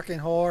 You fucking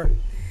whore.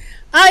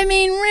 I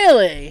mean,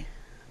 really,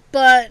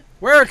 but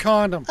Wear a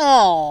condom.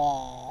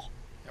 oh,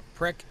 You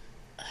prick.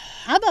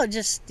 how about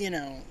just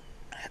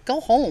go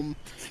home?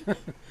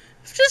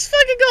 Just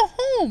fucking go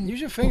home.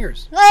 Use your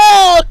fingers.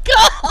 Oh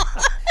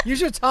God! Use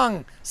your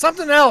tongue.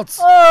 Something else.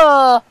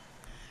 Oh,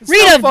 It's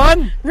read no a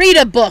fun. read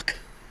a book.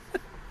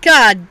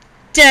 God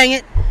dang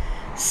it!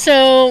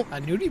 So A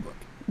nudie book.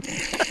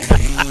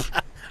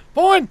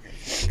 Porn.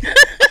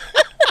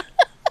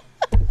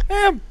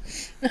 Him.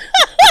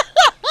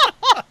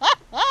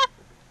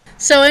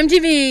 So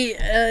MTV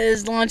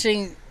is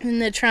launching,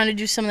 and they're trying to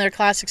do some of their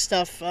classic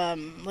stuff,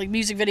 like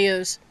music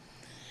videos.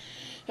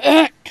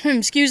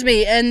 Excuse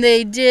me. And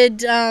they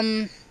did.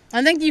 I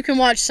think you can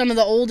watch some of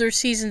the older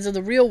seasons of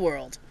The Real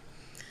World.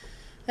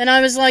 And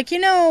I was like,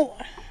 you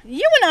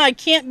and I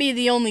can't be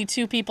the only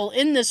two people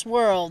in this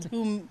world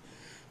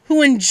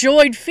who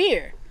enjoyed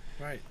Fear.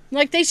 Right.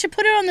 Like, they should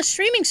put it on the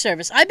streaming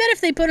service. I bet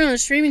if they put it on a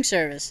streaming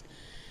service,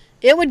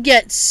 it would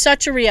get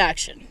such a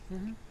reaction.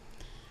 Mhm.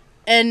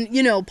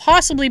 And,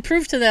 possibly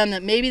prove to them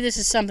that maybe this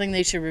is something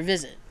they should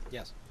revisit.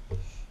 Yes.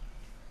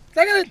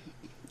 Second,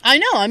 I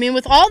know. I mean,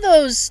 with all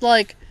those,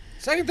 like...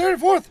 second, third, and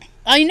fourth.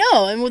 I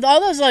know. And with all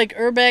those, like,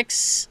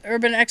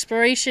 urban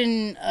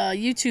exploration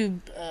YouTube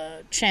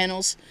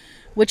channels,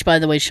 which, by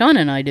the way, Sean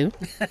and I do.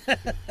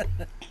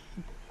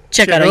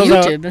 Check out our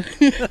YouTube.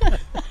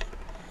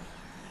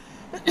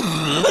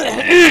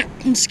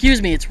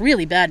 Excuse me. It's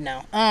really bad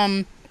now.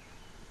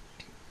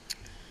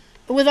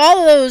 With all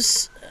of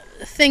those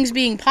things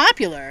being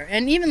popular,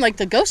 and even like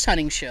the ghost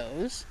hunting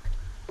shows,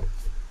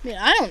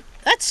 I mean,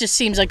 that just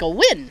seems like a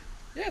win.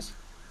 Yes.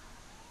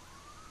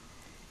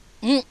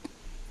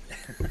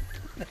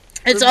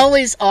 It's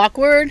always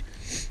awkward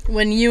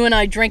when you and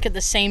I drink at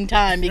the same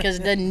time because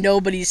then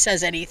nobody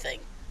says anything.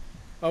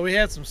 Oh, we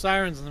had some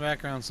sirens in the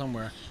background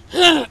somewhere.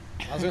 I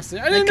was gonna say,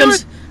 I didn't Here do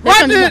comes- it. here Rob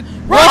comes did it.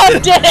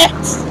 Rob did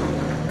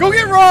it! Go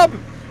get Rob.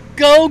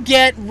 Go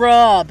get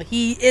Rob.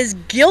 He is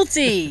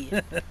guilty.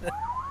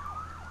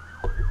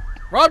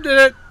 Rob did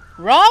it.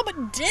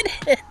 Rob did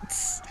it.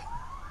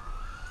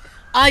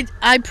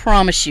 I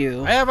promise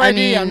you. I have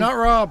ID. I'm mean, not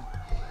Rob.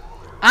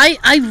 I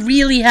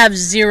really have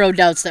zero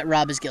doubts that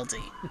Rob is guilty.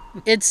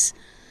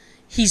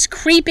 He's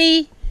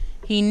creepy.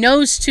 He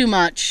knows too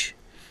much.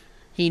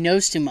 He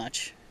knows too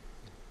much.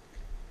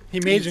 He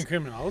majored in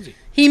criminology.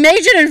 He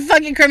majored in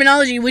fucking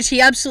criminology, which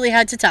he absolutely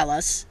had to tell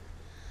us.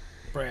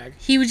 Brag.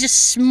 He was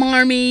just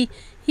smarmy.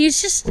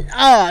 He's just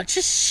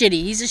shitty.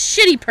 He's a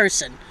shitty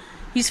person.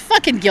 He's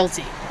fucking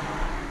guilty.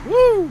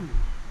 Woo!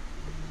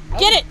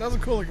 Get it! That was a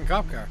cool looking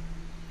cop car.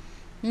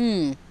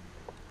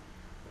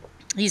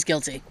 He's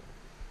guilty.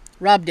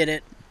 Rob did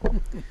it.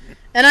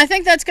 And I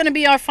think that's going to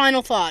be our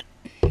final thought.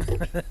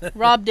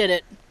 Rob did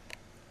it.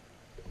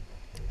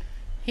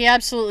 He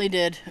absolutely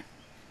did.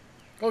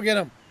 Go get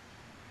him.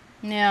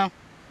 Yeah.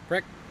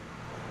 Prick.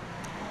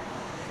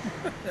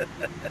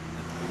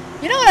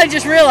 You know what I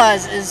just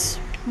realized is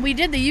we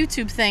did the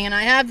YouTube thing, and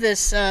I have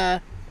this,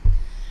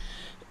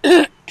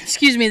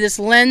 excuse me, this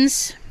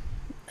lens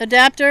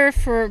adapter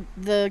for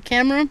the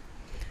camera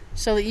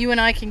so that you and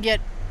I can get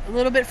a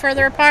little bit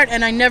further apart,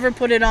 and I never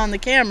put it on the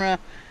camera,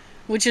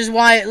 which is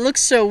why it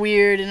looks so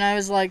weird, and I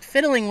was like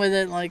fiddling with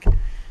it like,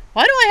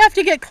 why do I have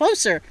to get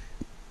closer?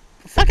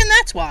 Fucking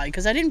that's why,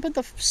 because I didn't put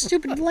the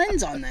stupid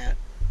lens on that.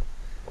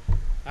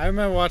 I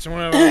remember watching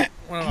one of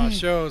our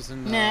shows,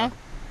 and No.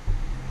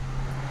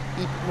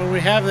 when we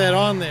have that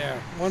on there,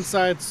 one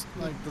side's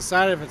like the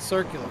side of it's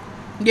circular,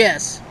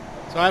 Yes.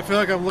 so I feel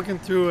like I'm looking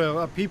through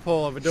a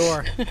peephole of a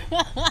door.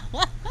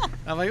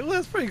 I'm like, oh,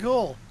 that's pretty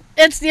cool.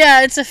 It's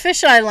a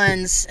fisheye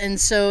lens, and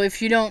so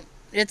if you don't,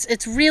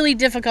 it's really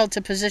difficult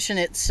to position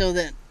it so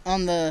that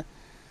on the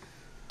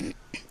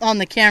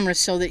camera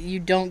so that you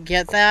don't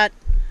get that.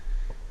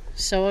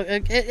 So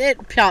it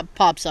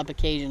pops up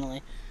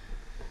occasionally.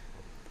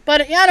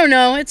 But I don't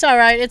know. It's all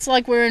right. It's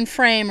like we're in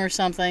frame or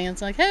something.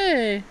 It's like,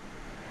 hey,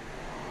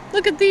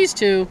 look at these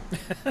two.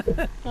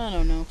 I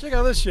don't know. Check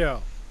out this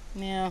show.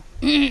 Yeah.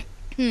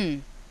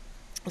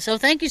 So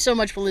thank you so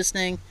much for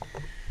listening.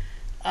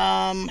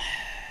 Rob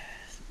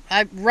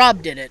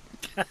did it.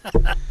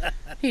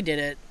 He did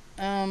it.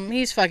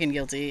 He's fucking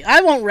guilty. I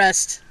won't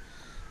rest.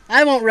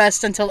 I won't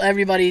rest until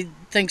everybody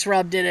thinks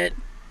Rob did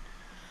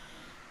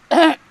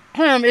it.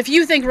 If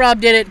you think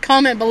Rob did it,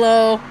 comment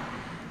below.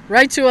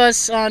 Write to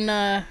us on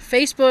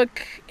Facebook,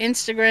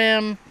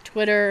 Instagram,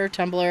 Twitter, or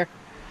Tumblr.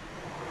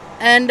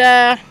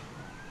 And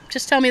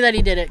just tell me that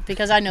he did it,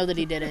 because I know that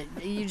he did it.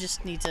 You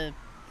just need to...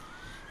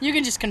 You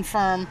can just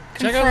confirm.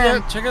 Check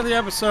out the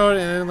episode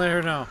and then let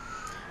her know.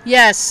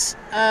 Yes.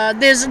 I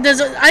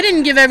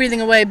didn't give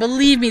everything away.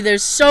 Believe me,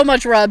 there's so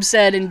much Rob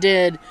said and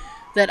did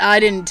that I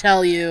didn't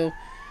tell you.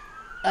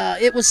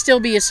 it will still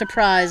be a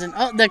surprise. And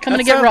they're coming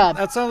to get sound- Rob.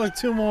 That sounds like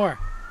two more.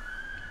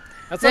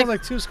 That sounds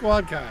like 2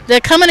 squad cars. They're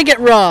coming to get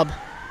Rob.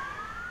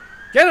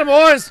 Get him,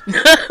 boys!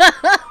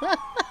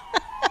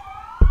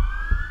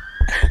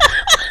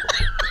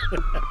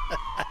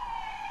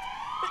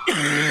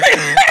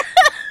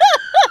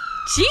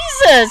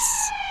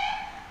 Jesus!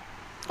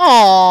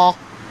 Aw.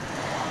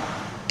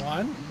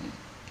 One? What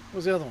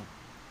was the other one?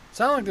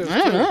 Sound like there was I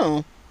don't 2.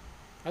 know.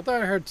 I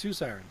thought I heard 2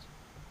 sirens.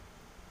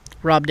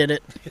 Rob did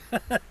it.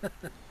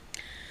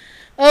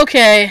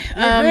 Okay.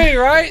 You agree,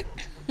 right?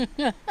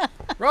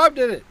 Rob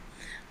did it.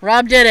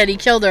 Rob did it. He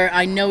killed her.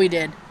 I know he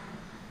did.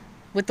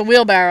 With the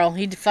wheelbarrow.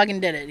 He fucking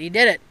did it. He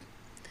did it.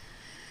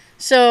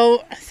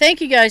 So,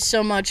 thank you guys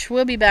so much.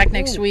 We'll be back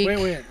next Ooh, week.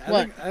 Wait.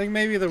 What? I think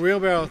maybe the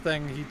wheelbarrow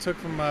thing he took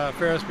from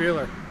Ferris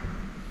Bueller.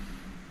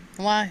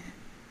 Why?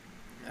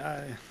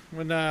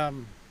 When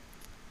I'm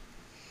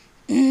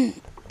trying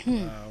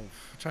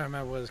to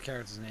remember what his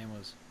character's name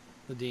was.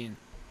 The Dean.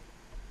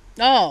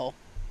 Oh.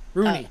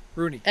 Rooney.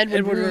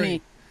 Edward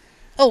Rooney.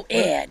 Oh,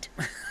 Ed.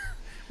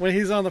 When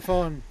he's on the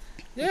phone,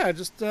 yeah,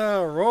 just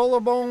roll the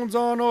bones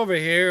on over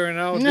here and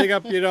I'll dig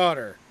up your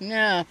daughter.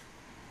 Yeah.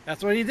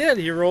 That's what he did.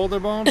 He rolled the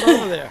bones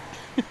over there.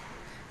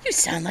 You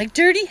sound like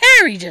Dirty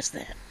Harry just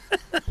then.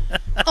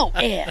 Oh,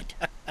 Ed.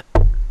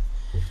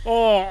 Just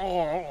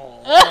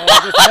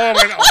hold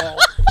it.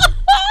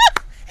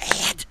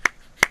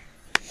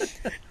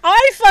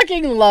 I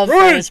fucking love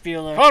Rooney, Ferris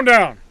Bueller. Calm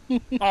down.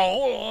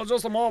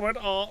 Just a moment.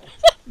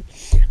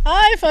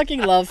 I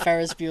fucking love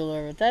Ferris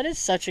Bueller. That is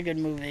such a good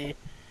movie.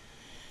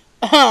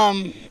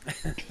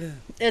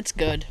 It's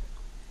good.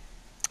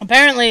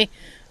 Apparently,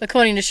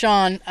 according to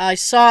Sean, I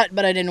saw it,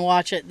 but I didn't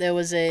watch it. There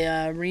was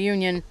a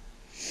reunion.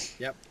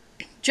 Yep.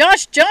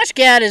 Josh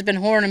Gad has been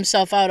whoring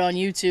himself out on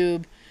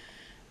YouTube,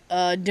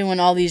 doing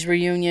all these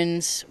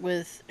reunions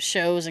with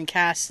shows and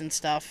casts and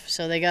stuff.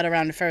 So they got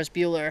around to Ferris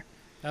Bueller.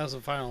 That was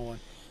the final one.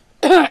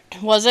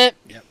 Was it?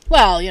 Yep.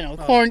 Well, you know,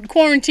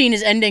 quarantine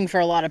is ending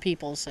for a lot of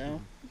people, so.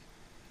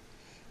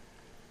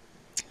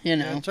 You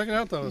know. Yeah, check it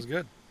out, though. It was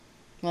good.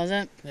 Was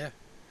it? Yeah.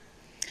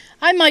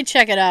 I might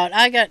check it out.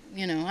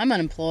 I'm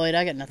unemployed.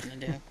 I got nothing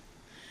to do.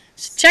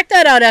 So check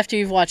that out after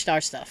you've watched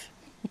our stuff.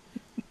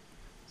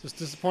 It's just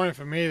disappointing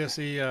for me to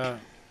see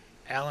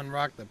Alan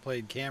Ruck that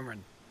played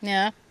Cameron.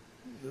 Yeah.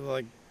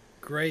 Like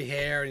gray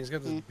hair, and he's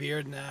got this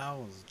beard now.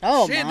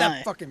 Oh, Shave my.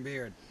 that fucking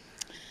beard.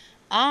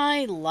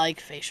 I like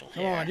facial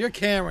Come hair. on, you're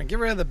Cameron. Get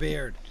rid of the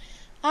beard.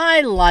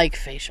 I like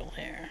facial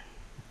hair.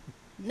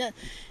 No,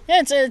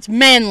 it's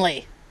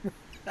manly.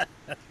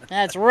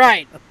 That's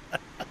right.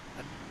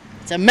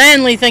 It's a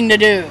manly thing to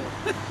do.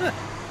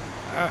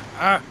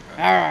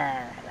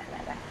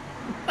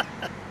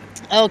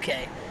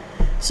 Okay.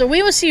 So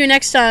we will see you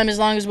next time as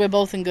long as we're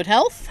both in good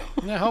health.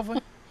 Yeah,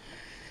 hopefully.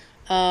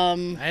 I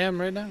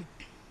am right now.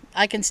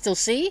 I can still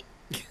see.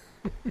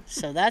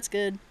 So that's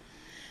good.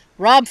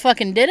 Rob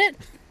fucking did it.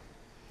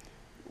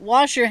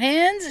 Wash your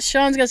hands.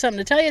 Sean's got something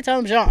to tell you. Tell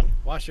him, Sean.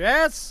 Wash your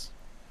ass.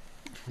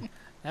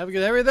 Have a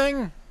good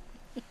everything.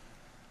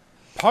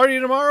 Party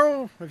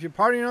tomorrow if you're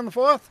partying on the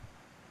 4th.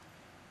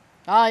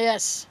 Ah,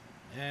 yes.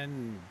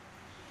 And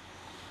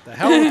the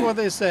hell with what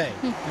they say.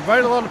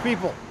 Invite a lot of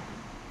people.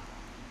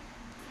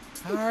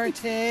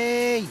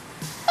 Party.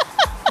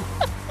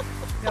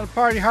 Gotta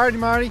party hardy,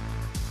 Marty.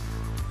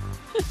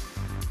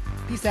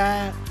 Peace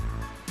out.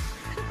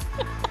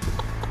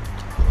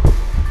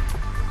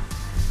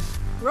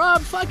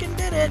 Rob fucking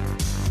did it.